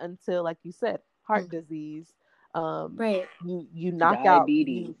 games until, like you said, heart disease. You knock out,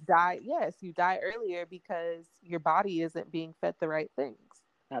 Diabetes. you die. Yes, you die earlier because your body isn't being fed the right things.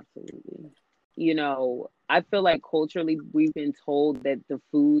 Absolutely. I feel like culturally we've been told that the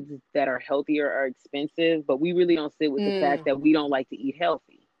foods that are healthier are expensive, but we really don't sit with the fact that we don't like to eat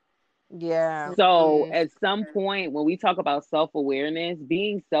healthy. Yeah. So at some point, when we talk about self-awareness,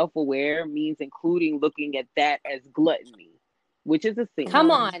 being self-aware means including looking at that as gluttony, which is a sin.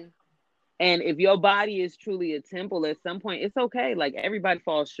 And if your body is truly a temple, at some point, it's okay. Like, everybody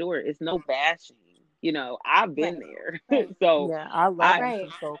falls short. It's no bashing. I've been there. So Yeah, I love I, me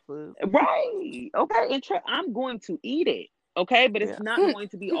some soul food. right. Okay. And I'm going to eat it. Okay. But it's Yeah. not going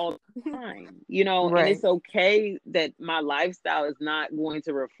to be all the time, and Right. it's okay that my lifestyle is not going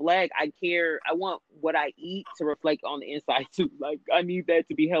to reflect. I want what I eat to reflect on the inside too. Like, I need that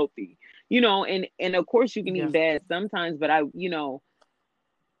to be healthy, and of course you can Yeah. eat bad sometimes, but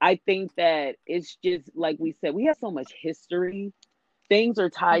I think that it's just like we said, we have so much history. Things are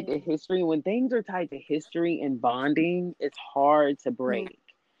tied to history. When things are tied to history and bonding, it's hard to break.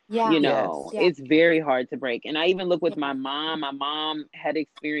 Yes. It's very hard to break. And I even look with my mom. My mom had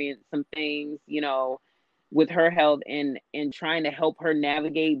experienced some things, with her health, and trying to help her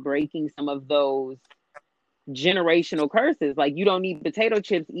navigate breaking some of those generational curses. Like, you don't need potato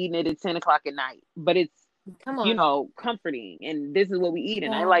chips eating it at 10 o'clock at night, but it's comforting, and this is what we eat,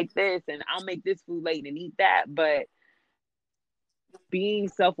 and I like this, and I'll make this food late and eat that. But being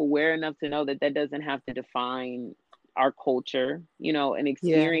self-aware enough to know that that doesn't have to define our culture, an Yeah.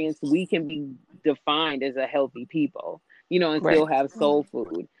 experience. We can be defined as a healthy people, and Right. still have soul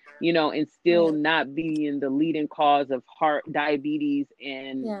food, and still not be in the leading cause of heart diabetes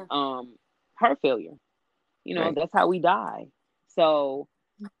and heart failure. Right. That's how we die. So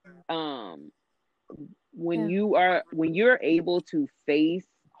um when you're able to face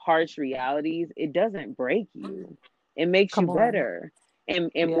harsh realities, it doesn't break you. It makes you Come on. better.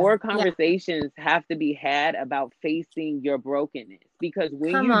 And Yeah. more Yeah. conversations have to be had about facing your brokenness, because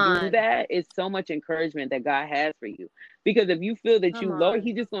when Come you do on. that, it's so much encouragement that God has for you. Because if you feel that Come you lower, on.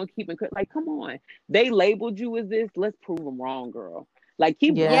 He just gonna keep like, come on, they labeled you as this. Let's prove them wrong, girl. Like,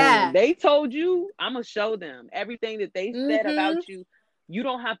 keep Yes. going. Yeah. They told you, I'm gonna show them everything that they said Mm-hmm. about you. You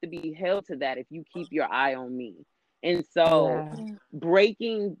don't have to be held to that if you keep your eye on me. And so, Yeah.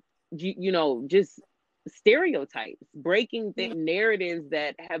 breaking, just stereotypes, breaking the Yeah. narratives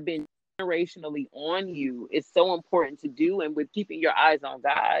that have been generationally on you is so important to do. And with keeping your eyes on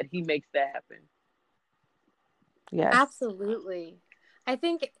God, He makes that happen. Yes. Absolutely. I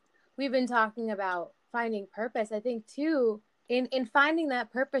think we've been talking about finding purpose. I think too, in finding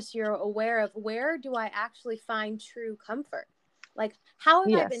that purpose, you're aware of where do I actually find true comfort? Like, how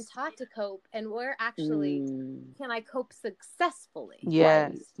have I been Yes. taught to cope, and where actually Mm, can I cope successfully? right.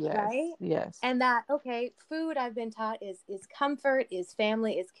 Yes. Yes. Right? Yes. And that, okay, food I've been taught is comfort, is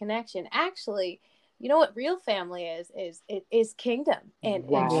family, is connection. Actually, you know what real family is kingdom and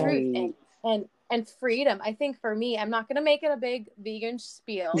Yeah. truth Right. and freedom. I think for me, I'm not going to make it a big vegan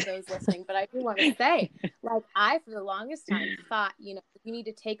spiel, those listening, but I do want to say, like, I for the longest time thought, you need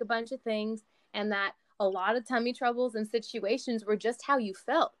to take a bunch of things, and that a lot of tummy troubles and situations were just how you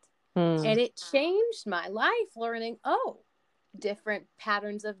felt. Mm. And it changed my life learning, oh, different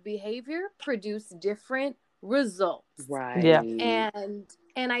patterns of behavior produce different results. Yeah. Right.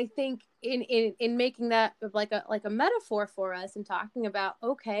 And I think in making that like a metaphor for us, and talking about,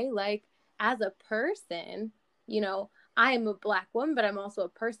 okay, like, as a person, I am a Black woman, but I'm also a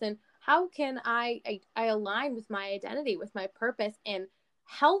person. How can I align with my identity, with my purpose, and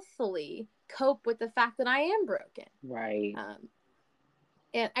healthily cope with the fact that I am broken? Right. um,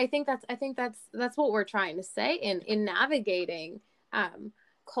 and I think that's what we're trying to say in navigating um,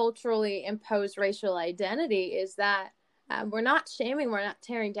 culturally imposed racial identity, is that we're not shaming, we're not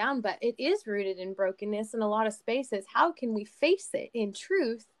tearing down, but it is rooted in brokenness in a lot of spaces. How can we face it in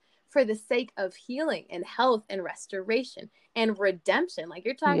truth for the sake of healing and health and restoration and redemption, like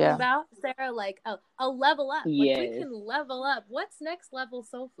you're talking Yeah. about, Sarah, like a level up, like we Yes. can level up. What's next level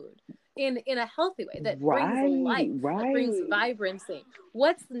soul food in a healthy way that brings Right. life, that brings Right. vibrancy?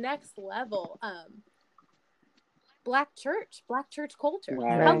 What's next level? Black church culture. How can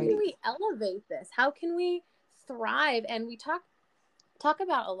Right. Right. we elevate this? How can we thrive? And we talk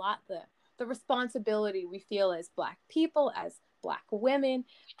about a lot the responsibility we feel as Black people, as Black women.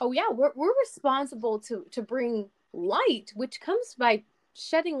 Oh yeah, we're responsible to bring light, which comes by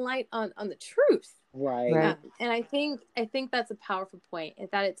shedding light on the truth. Right. Right. And I think that's a powerful point,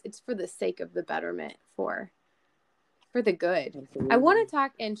 that it's for the sake of the betterment, for the good. I want Absolutely. to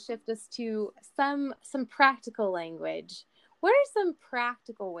talk and shift us to some practical language. What are some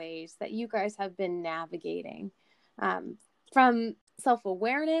practical ways that you guys have been navigating, from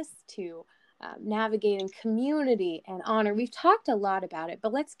self-awareness to navigating community and honor? We've talked a lot about it,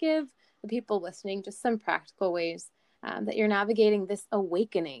 but let's give the people listening just some practical ways that you're navigating this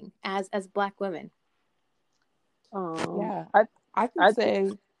awakening as Black women. Um, Yeah. I can I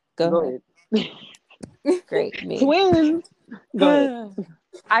say, go go ahead. ahead. Great. Me. Twins. Go ahead.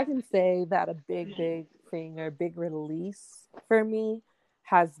 I can say that a big thing, or big release for me,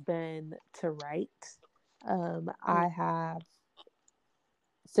 has been to write. I have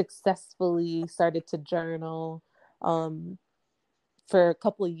successfully started to journal for a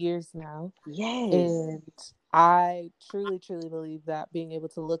couple of years now. Yes. And I truly believe that being able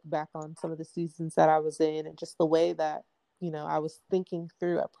to look back on some of the seasons that I was in, and just the way that, I was thinking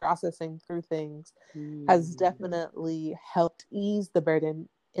through, processing through things, has Mm. definitely helped ease the burden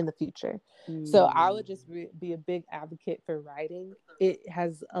in the future. So I Mm. would just be a big advocate for writing. It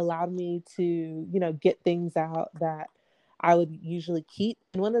has allowed me to, get things out that I would usually keep.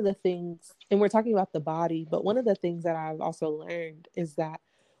 And one of the things, and we're talking about the body, but one of the things that I've also learned is that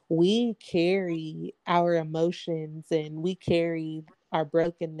we carry our emotions, and we carry our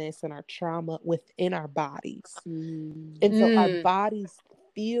brokenness and our trauma within our bodies. Mm. And so our Mm, bodies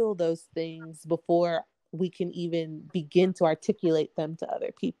feel those things before we can even begin to articulate them to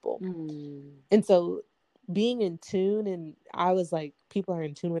other people. Mm. And so being in tune, and I was like, people are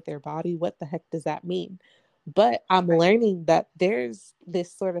in tune with their body. What the heck does that mean? But I'm right. learning that there's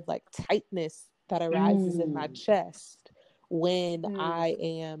this sort of like tightness that arises in my Mm. chest when Mm, I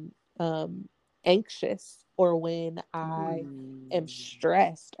am anxious, or when I am Mm.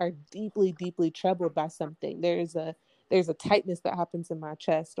 stressed, or deeply troubled by something. There's a tightness that happens in my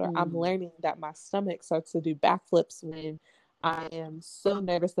chest. Or I'm Mm. learning that my stomach starts to do backflips when I am so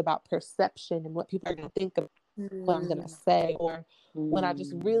nervous about perception and what people are going to think of what I'm gonna say, or when I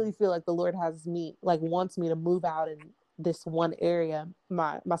just really feel like the Lord has me, like wants me to move out in this one area,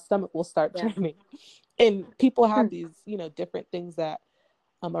 my stomach will start turning. And people have these, you know, different things that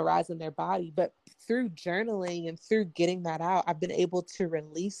arise in their body, but through journaling and through getting that out, I've been able to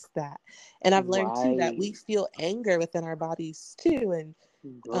release that. And I've learned too that we feel anger within our bodies too. And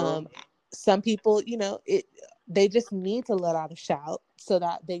some people, you know, they just need to let out a shout so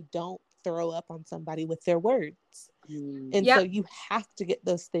that they don't throw up on somebody with their words. And so you have to get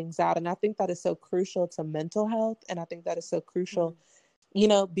those things out. And I think that is so crucial to mental health. And I think that is so crucial, you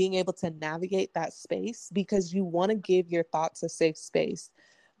know, being able to navigate that space, because you want to give your thoughts a safe space,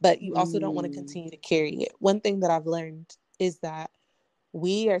 but you also don't want to continue to carry it. One thing that I've learned is that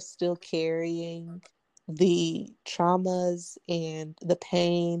we are still carrying the traumas and the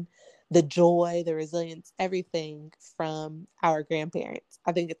pain, the joy, the resilience, everything from our grandparents.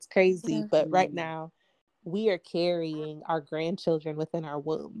 I think it's crazy, but right now we are carrying our grandchildren within our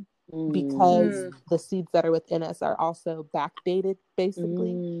womb, because the seeds that are within us are also backdated,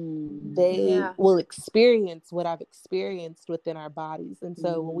 basically. They will experience what I've experienced within our bodies. And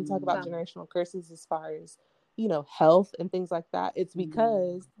so when we talk about generational curses, as far as, you know, health and things like that, it's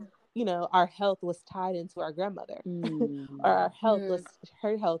because, you know, our health was tied into our grandmother, or our health was,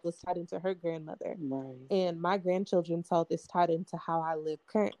 her health was tied into her grandmother. And my grandchildren's health is tied into how I live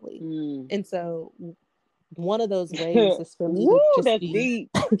currently. And so one of those ways is for me to just that's be deep.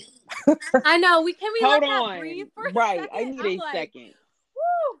 I know. Can we Hold let on. that breathe for a Right. second? I need a second.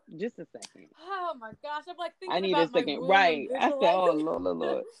 Woo! Just a second. Oh my gosh. I'm like thinking I need about a second. my womb Right. and I said, oh,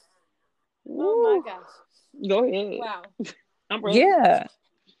 Lord. Oh my gosh. Go ahead. Wow. I'm ready. Yeah.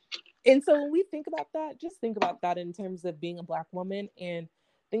 And so when we think about that, just think about that in terms of being a Black woman, and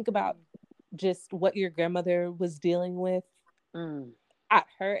think about just what your grandmother was dealing with at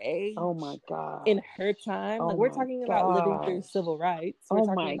her age. Oh my God. In her time. Like, we're talking about living through civil rights. We're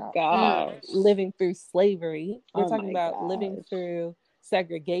talking about living through slavery. We're talking about living through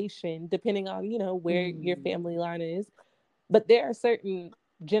segregation, depending on, you know, where your family line is. But there are certain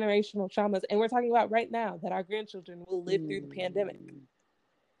generational traumas, and we're talking about right now that our grandchildren will live through the pandemic.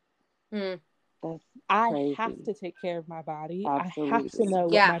 I have to take care of my body. Absolutely. I have to know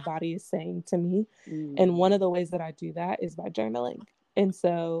what my body is saying to me. And one of the ways that I do that is by journaling. And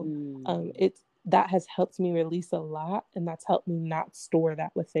so that has helped me release a lot, and that's helped me not store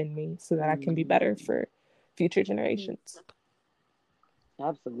that within me, so that I can be better for future generations.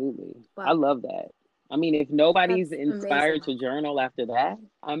 Absolutely. Wow. I love that. I mean, if nobody's inspired to journal after that,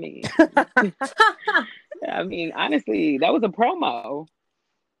 I mean, honestly, that was a promo.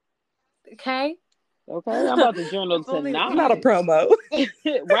 Okay. I'm about to journal tonight. Not a promo.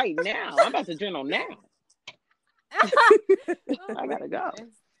 Right now. I'm about to journal now. I gotta go.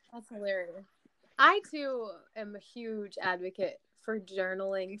 That's hilarious. I too am a huge advocate for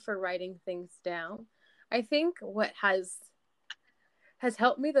journaling, for writing things down. I think what has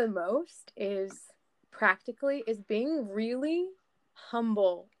helped me the most is being really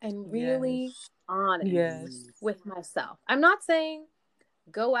humble and really honest with myself. I'm not saying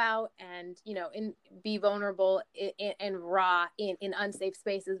go out and, you know, and be vulnerable and raw in unsafe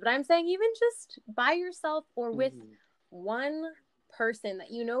spaces, but I'm saying even just by yourself or with one person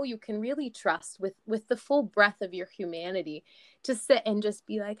that you know you can really trust with the full breadth of your humanity, to sit and just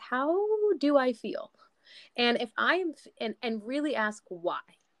be like, how do I feel? And if I'm and really ask why.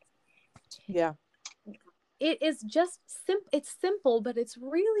 Yeah. It is just it's simple, but it's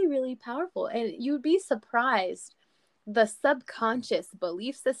really, really powerful. And you'd be surprised the subconscious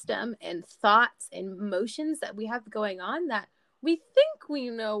belief system and thoughts and emotions that we have going on, that we think we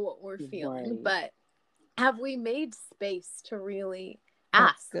know what we're feeling, but have we made space to really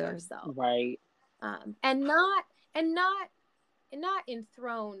ask ourselves? Right. And not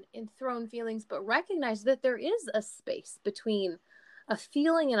enthrone feelings, but recognize that there is a space between a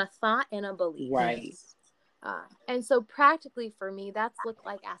feeling and a thought and a belief. Right. And so practically for me, that's looked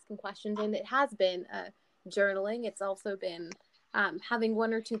like asking questions, and it has been journaling. It's also been having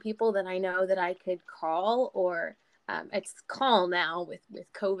one or two people that I know that I could call, or it's call now with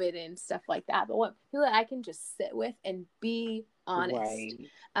COVID and stuff like that, but what people that I can just sit with and be honest,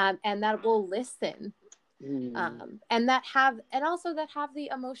 and that will listen, and also that have the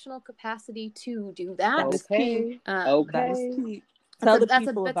emotional capacity to do that. That is key. That is key. That's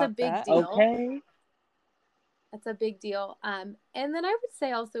a big deal. Okay. That's a big deal. And then I would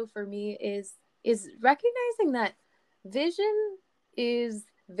say also for me is recognizing that vision is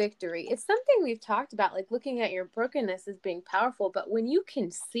victory. It's something we've talked about, like looking at your brokenness as being powerful, but when you can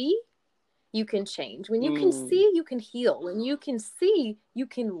see, you can change. When you can see, you can heal. When you can see, you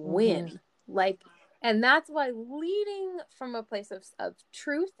can win. Like And that's why leading from a place of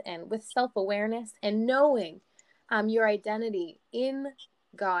truth and with self-awareness and knowing your identity in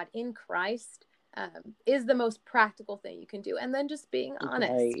God, in Christ, is the most practical thing you can do. And then just being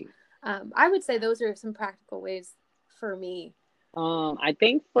honest. Right. I would say those are some practical ways for me. I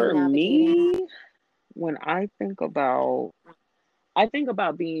think for me, when I think about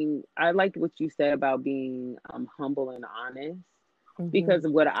being, I like what you said about being humble and honest. Because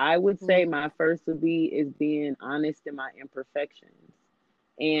what I would say my first would be is being honest in my imperfections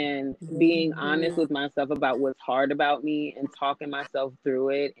and being honest with myself about what's hard about me and talking myself through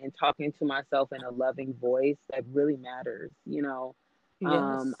it and talking to myself in a loving voice that really matters, you know.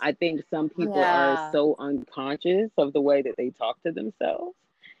 Yes. I think some people are so unconscious of the way that they talk to themselves,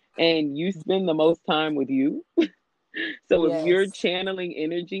 and you spend the most time with you. So if you're Yes. channeling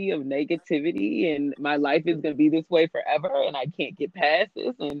energy of negativity and my life is going to be this way forever and I can't get past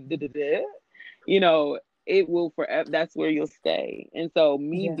this and you know, it will forever. That's where you'll stay. And so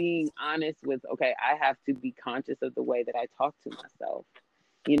me Yeah. being honest with, okay, I have to be conscious of the way that I talk to myself,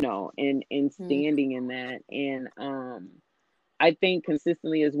 you know, and standing in that. And I think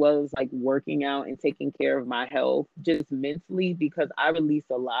consistently, as well as like working out and taking care of my health just mentally, because I release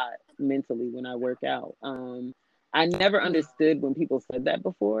a lot mentally when I work out. I never understood when people said that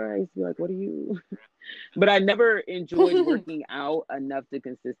before. I used to be like, what are you? But I never enjoyed working out enough to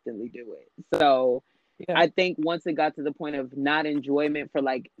consistently do it. So Yeah. I think once it got to the point of not enjoyment for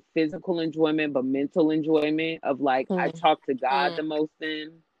like physical enjoyment, but mental enjoyment of like, I talk to God the most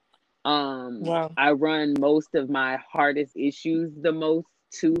then. Wow. I run most of my hardest issues the most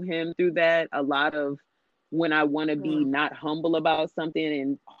to him through that. A lot of when I want to be not humble about something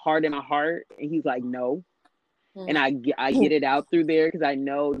and hard in my heart, and he's like, no. And I get it out through there because I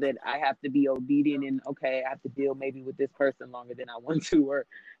know that I have to be obedient and okay, I have to deal maybe with this person longer than I want to, or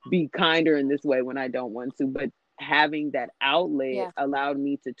be kinder in this way when I don't want to. But having that outlet allowed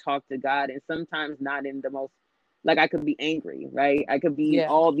me to talk to God, and sometimes not in the most, like, I could be angry, right? I could be Yeah.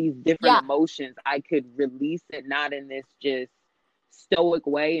 all these different emotions. I could release it, not in this just stoic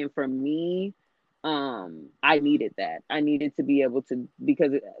way. And for me, I needed that. I needed to be able to,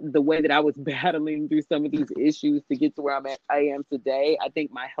 because the way that I was battling through some of these issues to get to where I am today, I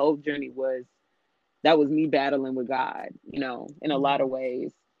think my health journey was, that was me battling with God, you know, in a lot of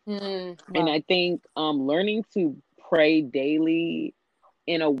ways. And I think learning to pray daily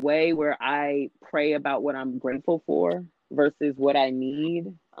in a way where I pray about what I'm grateful for versus what I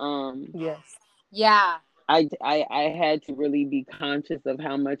need. Yes. Yeah. I had to really be conscious of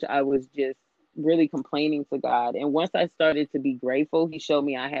how much I was just really complaining to God. And once I started to be grateful, he showed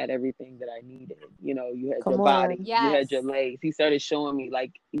me I had everything that I needed. You know, you had your Come body, on. you had your legs. He started showing me,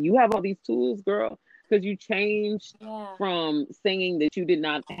 like, you have all these tools, girl, because you changed from saying that you did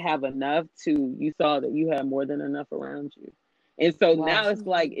not have enough to you saw that you had more than enough around you. And so Wow. now it's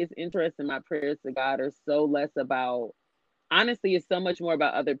like, it's interesting. My prayers to God are so less about, honestly, it's so much more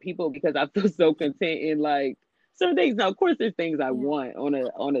about other people because I feel so content in like certain things. Now, of course, there's things I want on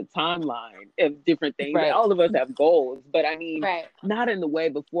a timeline of different things. Right. All of us have goals, but I mean, not in the way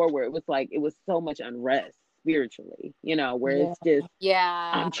before where it was like it was so much unrest spiritually, you know, where Yeah. it's just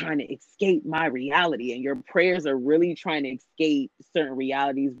I'm trying to escape my reality, and your prayers are really trying to escape certain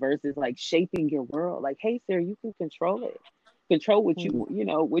realities versus like shaping your world. Like, hey, Sarah, you can control it, control what you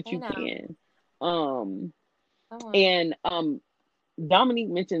know what you can. And Dominique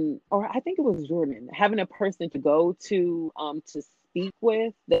mentioned, or I think it was Jordan, having a person to go to speak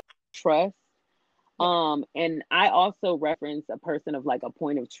with that trust. And I also reference a person of like a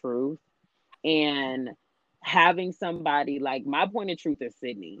point of truth, and having somebody like my point of truth is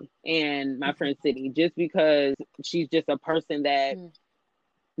Sydney and my friend Sydney, just because she's just a person that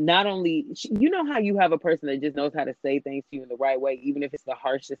not only you know how you have a person that just knows how to say things to you in the right way, even if it's the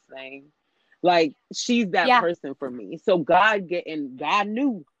harshest thing. Like, she's that person for me. So God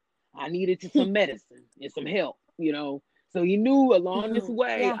knew I needed some medicine and some help, you know. So he knew along this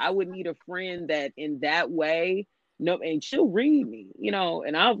way I would need a friend that in that way, no, and she'll read me, you know,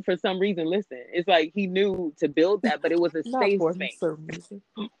 and I'll for some reason listen. It's like he knew to build that, but it was a Not safe for space. some reason.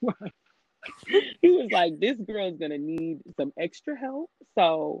 He was like, this girl's gonna need some extra help.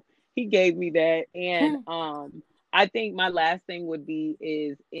 So he gave me that. And I think my last thing would be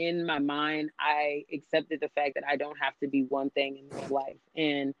is in my mind, I accepted the fact that I don't have to be one thing in this life.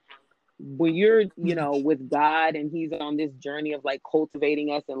 And when you're, you know, with God and he's on this journey of like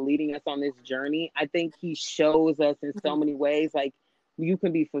cultivating us and leading us on this journey, I think he shows us in so many ways, like you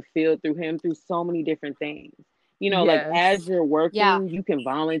can be fulfilled through him through so many different things. You know, like as you're working, you can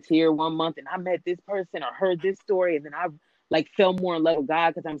volunteer one month and I met this person or heard this story, and then I like fell more in love with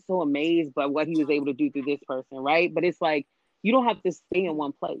God because I'm so amazed by what he was able to do through this person, right? But it's like you don't have to stay in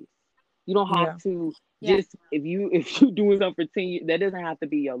one place. You don't have to just if you're doing something for 10 years, that doesn't have to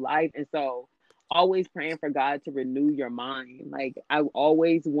be your life. And so always praying for God to renew your mind. Like I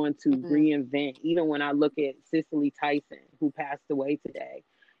always want to reinvent, even when I look at Cicely Tyson, who passed away today.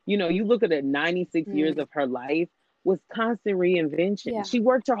 You know, you look at the 96 years of her life was constant reinvention. Yeah. She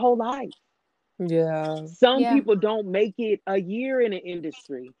worked her whole life. Yeah. Some people don't make it a year in an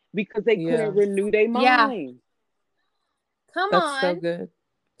industry because they couldn't renew their mind. Come That's on. so good.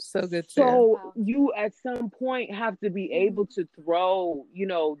 So good, Sarah. So you at some point have to be able to throw, you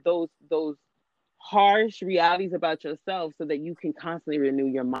know, those harsh realities about yourself so that you can constantly renew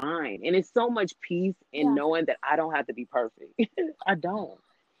your mind. And it's so much peace in knowing that I don't have to be perfect. I don't.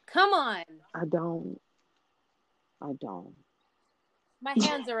 Come on. I don't. My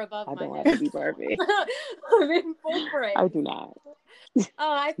hands are above I my don't head. have to be perfect. I'm in full praise. I do not. Oh,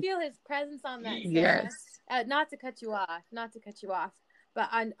 I feel his presence on that, Sarah. Yes. Not to cut you off, but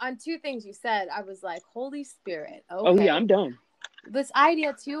on two things you said, I was like, Holy Spirit. Okay. Oh yeah, I'm done. This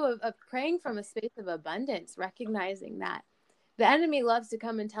idea too of praying from a space of abundance, recognizing that the enemy loves to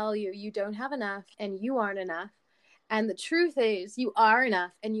come and tell you you don't have enough and you aren't enough. And the truth is you are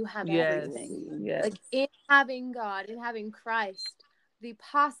enough and you have everything. Yes. Like in having God, in having Christ, the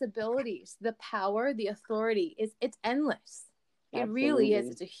possibilities, the power, the authority it's endless. It really is.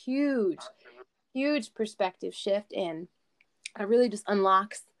 It's a huge, huge perspective shift, and it really just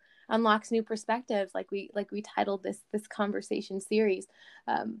unlocks new perspectives, like we titled this conversation series.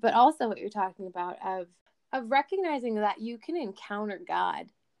 But also what you're talking about of recognizing that you can encounter God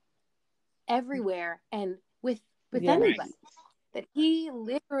everywhere and with anybody. That He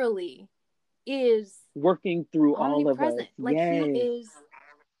literally is working through all of us. Like He is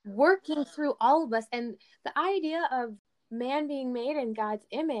working through all of us. And the idea of man being made in God's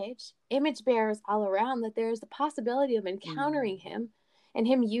image bearers all around, that there's the possibility of encountering Him and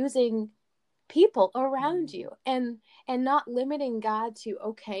Him using people around you, and not limiting God to,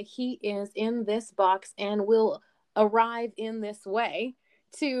 okay, He is in this box and will arrive in this way,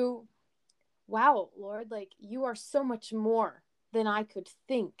 to, wow, Lord, like you are so much more than I could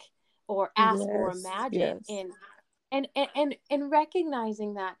think or ask or imagine. And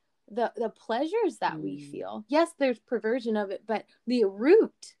recognizing that the pleasures that we feel, yes, there's perversion of it, but the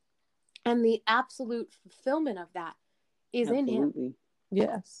root and the absolute fulfillment of that is in Him.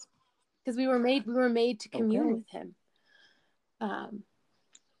 Yes. Because we were made to commune with Him.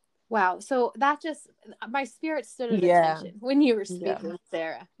 Wow. So that just, my spirit stood at attention when you were speaking,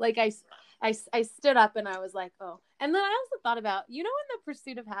 Sarah. Like I stood up and I was like, oh. And then I also thought about, you know, in The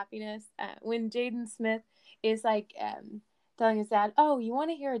Pursuit of Happiness, when Jaden Smith is like telling his dad, oh, you want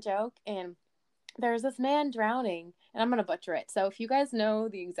to hear a joke? And there's this man drowning, and I'm going to butcher it. So if you guys know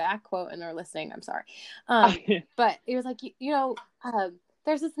the exact quote and are listening, I'm sorry. But it was like,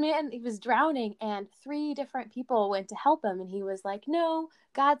 there's this man, he was drowning, and 3 different people went to help him. And he was like, no,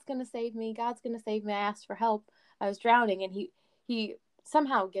 God's going to save me. God's going to save me. I asked for help. I was drowning. And he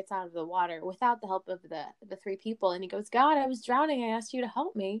somehow gets out of the water without the help of the 3 people. And he goes, God, I was drowning. I asked you to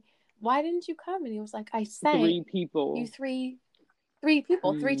help me. Why didn't you come? And he was like, I sang 3 people. You 3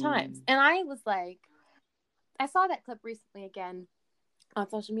 people 3 times. And I was like, I saw that clip recently again on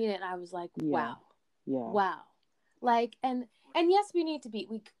social media, and I was like, wow. Like, and yes, we need to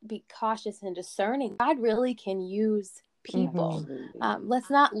be cautious and discerning. God really can use people. Let's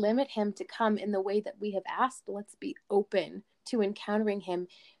not limit Him to come in the way that we have asked. Let's be open to encountering Him,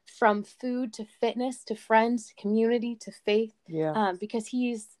 from food to fitness to friends to community to faith. Because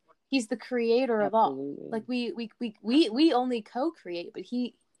He's the creator of all. Like we only co-create, but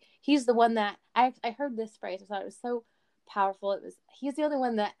He's the one that I heard this phrase. I thought it was so powerful. He's the only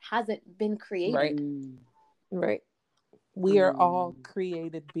one that hasn't been created. Right. We are all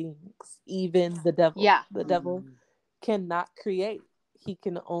created beings, even the devil. The devil cannot create. He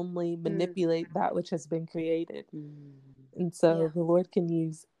can only manipulate that which has been created. And so the Lord can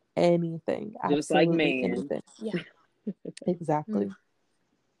use anything. Just like man. Anything. Exactly.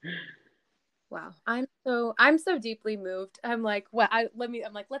 Wow. I'm so deeply moved. I'm like, well,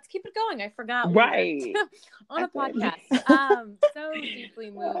 let's keep it going. I forgot we were on a podcast. So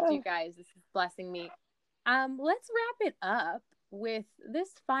deeply moved, you guys. This is blessing me. Let's wrap it up with this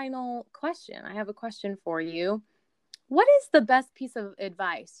final question. I have a question for you. What is the best piece of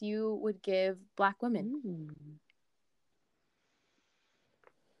advice you would give Black women?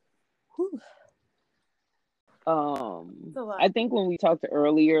 I think when we talked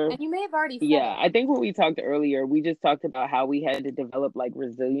earlier, and you may have already said it. I think when we talked earlier, we just talked about how we had to develop like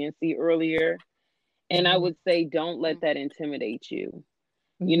resiliency earlier. And I would say, don't let that intimidate you.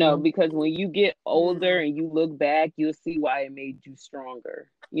 Mm-hmm. Because when you get older and you look back, you'll see why it made you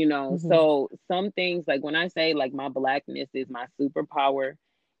stronger. Mm-hmm. So some things, like when I say like my blackness is my superpower,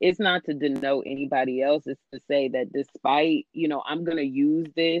 it's not to denote anybody else. It's to say that despite, I'm going to use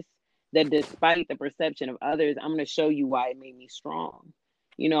this, that despite the perception of others, I'm going to show you why it made me strong.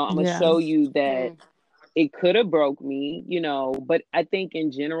 I'm going to Yeah. show you that it could have broke me, but I think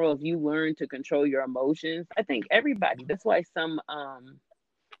in general, if you learn to control your emotions, I think everybody, that's why some,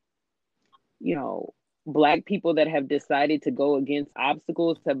 you know, black people that have decided to go against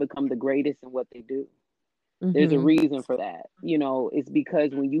obstacles have become the greatest in what they do. There's a Mm-hmm. reason for that. It's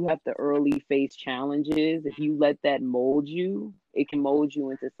because when you have to early face challenges, if you let that mold you, it can mold you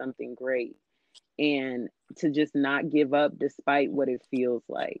into something great. And to just not give up despite what it feels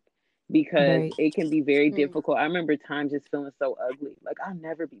like, because Right. it can be very difficult. I remember times just feeling so ugly. Like, I'll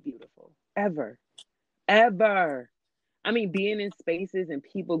never be beautiful. Ever. Ever. I mean, being in spaces and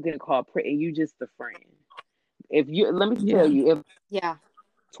people getting called pretty, and you just a friend. Let me tell Yeah. you, if Yeah.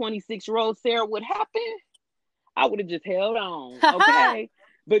 26-year-old Sarah would happen, I would have just held on, okay?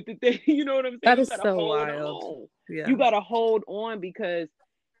 But the thing, you know what I'm saying? That You is gotta so hold wild. on. Yeah. You gotta hold on, because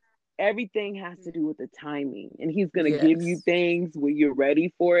everything has to do with the timing. And he's gonna give you Yes. things when you're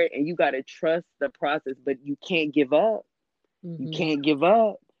ready for it, and you gotta trust the process, but you can't give up. You Mm-hmm. can't give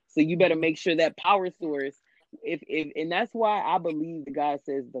up. So you better Mm-hmm. make sure that power source. If and that's why I believe that God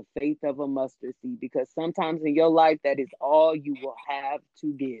says the faith of a mustard seed, because sometimes in your life that is all you will have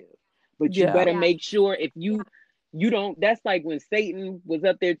to give. But you Yeah. better Yeah. make sure, if you don't, that's like when Satan was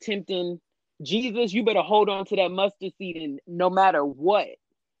up there tempting Jesus, you better hold on to that mustard seed, and no matter what,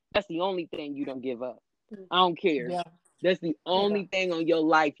 that's the only thing you don't give up. I don't care. Yeah. That's the Yeah. only thing on your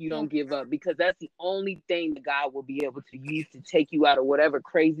life you Yeah. don't give up, because that's the only thing that God will be able to use to take you out of whatever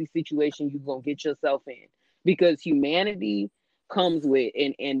crazy situation you're going to get yourself in. Because humanity comes with,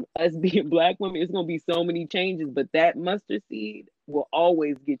 and us being black women, it's going to be so many changes, but that mustard seed will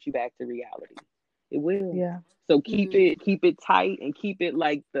always get you back to reality. It will. Yeah. So keep it tight, and keep it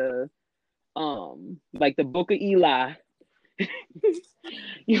like the book of Eli.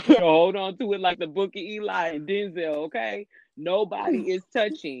 You better hold on to it like the book of Eli and Denzel, okay? Nobody is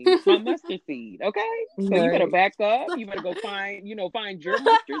touching my mustard seed, okay? So you better Right. back up. You better go find your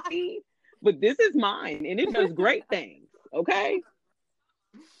mustard seed. But this is mine, and it does great things, okay?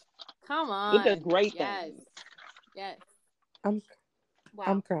 Come It does on. great Yes. things. Yes. I'm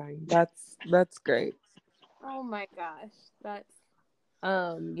Wow. crying. That's great. Oh my gosh. That's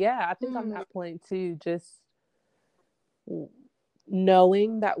Yeah, I think on that point too, just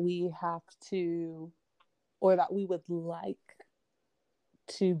knowing that we have to, or that we would like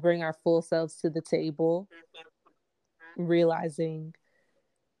to bring our full selves to the table, realizing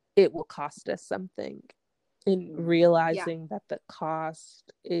it will cost us something, and realizing that the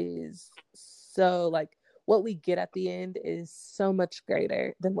cost is so, like, what we get at the end is so much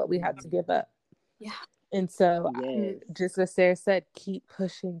greater than what we had to give up. Yeah. And so, Yes. just as Sarah said, keep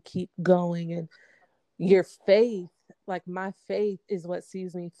pushing, keep going. And your faith, like my faith, is what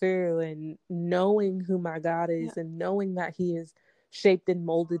sees me through. And knowing who my God is, and knowing that He has shaped and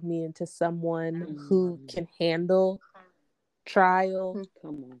molded me into someone who can handle trial,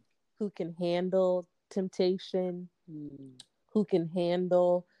 Come on. who can handle temptation, who can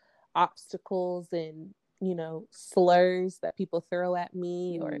handle obstacles and, slurs that people throw at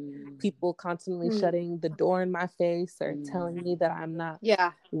me, or people constantly shutting the door in my face, or telling me that I'm not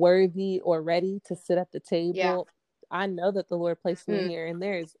worthy or ready to sit at the table. I know that the Lord placed me here, and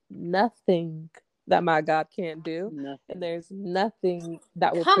there's nothing that my God can't do. Nothing. And there's nothing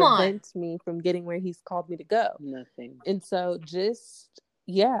that will Come on. prevent me from getting where He's called me to go. Nothing. And so just,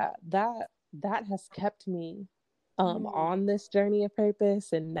 that has kept me on this journey of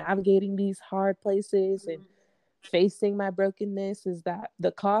purpose, and navigating these hard places, and facing my brokenness, is that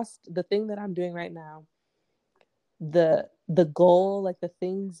the thing that I'm doing right now, the goal, like the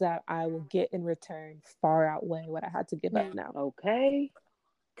things that I will get in return, far outweigh what I had to give up now. Okay.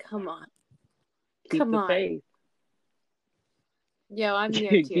 Come on. Keep the faith. Yo, I'm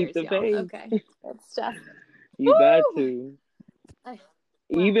near Keep tears, the y'all. faith. Okay. That's just You got to. Wow.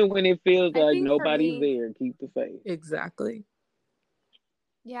 Even when it feels I like think for nobody's me, there, keep the faith. Exactly.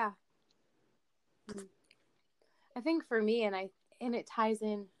 yeah. I think for me, and it ties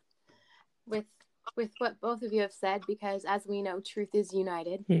in with what both of you have said, because as we know, truth is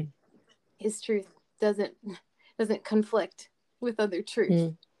united. His truth doesn't conflict with other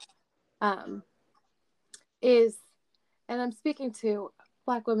truth. And I'm speaking to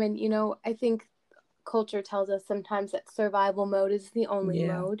Black women, I think culture tells us sometimes that survival mode is the only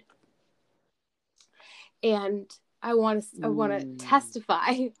mode. And I want to testify,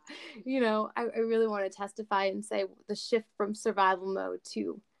 I really want to testify and say the shift from survival mode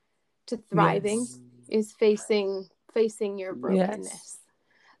to thriving is facing your brokenness.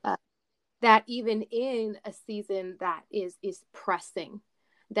 That even in a season that is pressing,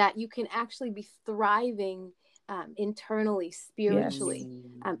 that you can actually be thriving internally, spiritually,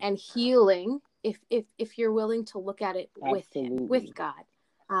 and healing if you're willing to look at it with him, with God.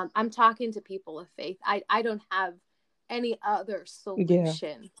 I'm talking to people of faith. I don't have any other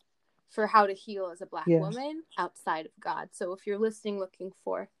solution for how to heal as a Black woman outside of God. So if you're listening, looking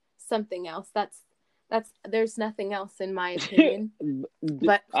for something else, there's nothing else in my opinion.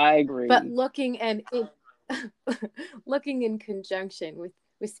 But I agree. But looking in conjunction with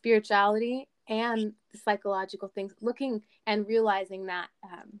spirituality and the psychological things, looking and realizing that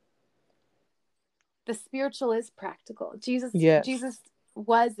the spiritual is practical. Jesus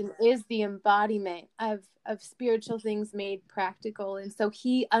was and is the embodiment of spiritual things made practical. And so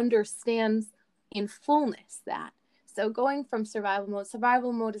he understands in fullness that. So going from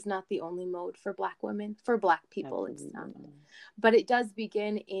survival mode is not the only mode for Black women, for Black people. Absolutely. It's not. But it does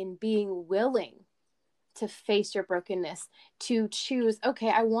begin in being willing to face your brokenness, to choose, okay,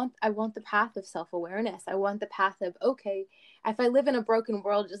 I want the path of self-awareness. I want the path of, okay, if I live in a broken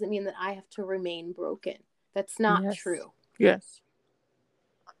world, it doesn't mean that I have to remain broken. That's not true. Yes.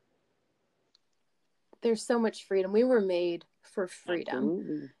 There's so much freedom. We were made for freedom.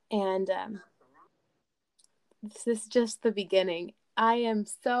 Absolutely. And this is just the beginning. I am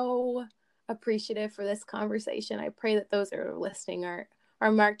so appreciative for this conversation. I pray that those that are listening are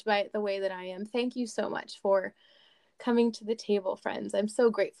marked by it the way that I am. Thank you so much for coming to the table, friends. I'm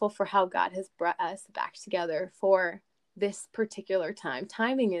so grateful for how God has brought us back together for this particular time.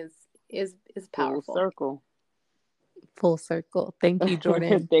 Timing is powerful. Full circle. Thank you,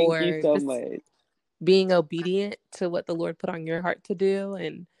 Jordan. Thank you so much. Being obedient to what the Lord put on your heart to do,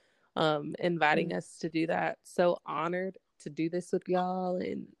 and inviting us to do that. So honored to do this with y'all.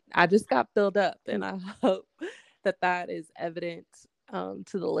 And I just got filled up, and I hope that is evident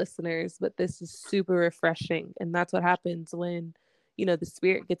to the listeners. But this is super refreshing. And that's what happens when, the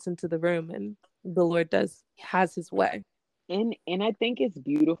Spirit gets into the room and the Lord has his way. And I think it's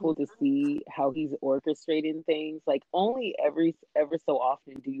beautiful to see how he's orchestrating things. Like only ever so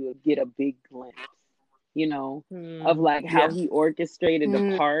often do you get a big glimpse, of like how he orchestrated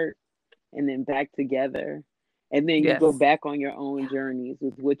apart and then back together. And then you go back on your own journeys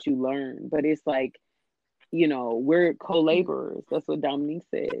with what you learn. But it's like, we're co-laborers. That's what Dominique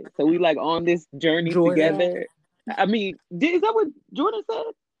said. So we like on this journey together. I mean, is that what Jordan said?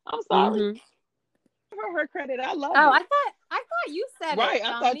 I'm sorry. For her credit, I love it. I thought you said right. it.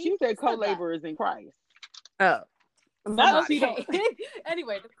 I thought you said co-laborers in Christ. Oh. Now she don't.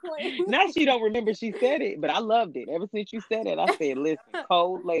 Anyway, the point. Now she don't remember she said it, but I loved it. Ever since you said it, I said, "Listen,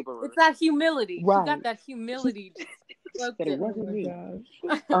 co-laborers." It's that humility. Right. She got that humility. Said it wasn't me.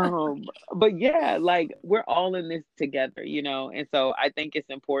 But yeah, like we're all in this together, and so I think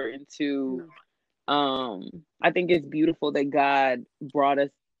it's important to. I think it's beautiful that God brought us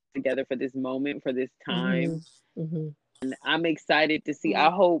together for this moment, for this time. And I'm excited to see.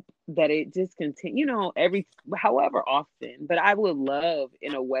 I hope that it just continue, however often, but I would love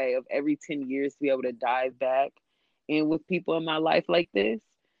in a way of every 10 years to be able to dive back in with people in my life like this,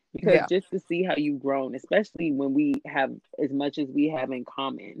 because just to see how you've grown, especially when we have as much as we have in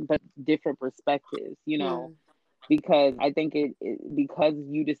common, but different perspectives, because I think because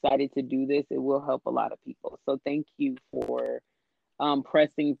you decided to do this, it will help a lot of people. So thank you for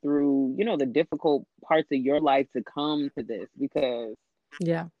pressing through, the difficult parts of your life to come to this, because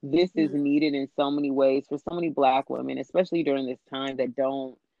this is needed in so many ways for so many Black women, especially during this time that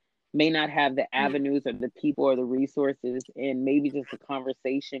may not have the avenues or the people or the resources, and maybe just a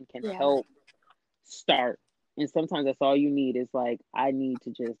conversation can help start. And sometimes that's all you need is like, I need to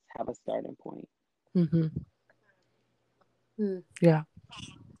just have a starting point. Yeah.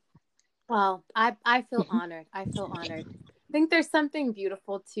 Well, I feel honored. I think there's something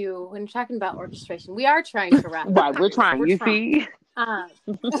beautiful too when you're talking about orchestration. We are trying to wrap. Right, we're trying. See, we're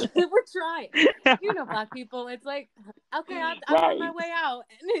trying. Black people. It's like, okay, I'm on my way out,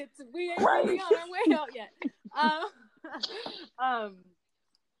 and we ain't really on our way out yet.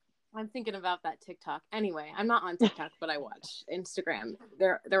 I'm thinking about that TikTok. Anyway, I'm not on TikTok, but I watch Instagram.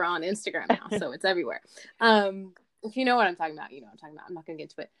 They're on Instagram now, so it's everywhere. If you know what I'm talking about, you know what I'm talking about. I'm not gonna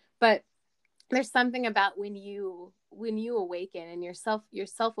get to it, but there's something about when you awaken and you're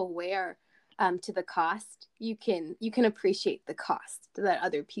self-aware to the cost, you can appreciate the cost that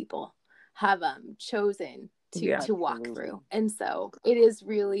other people have chosen to walk through. And so it is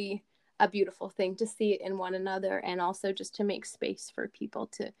really a beautiful thing to see it in one another, and also just to make space for people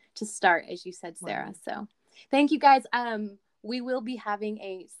to start, as you said, Sarah. Wow. So thank you guys. We will be having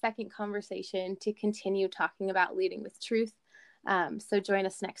a second conversation to continue talking about leading with truth. So join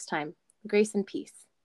us next time. Grace and peace.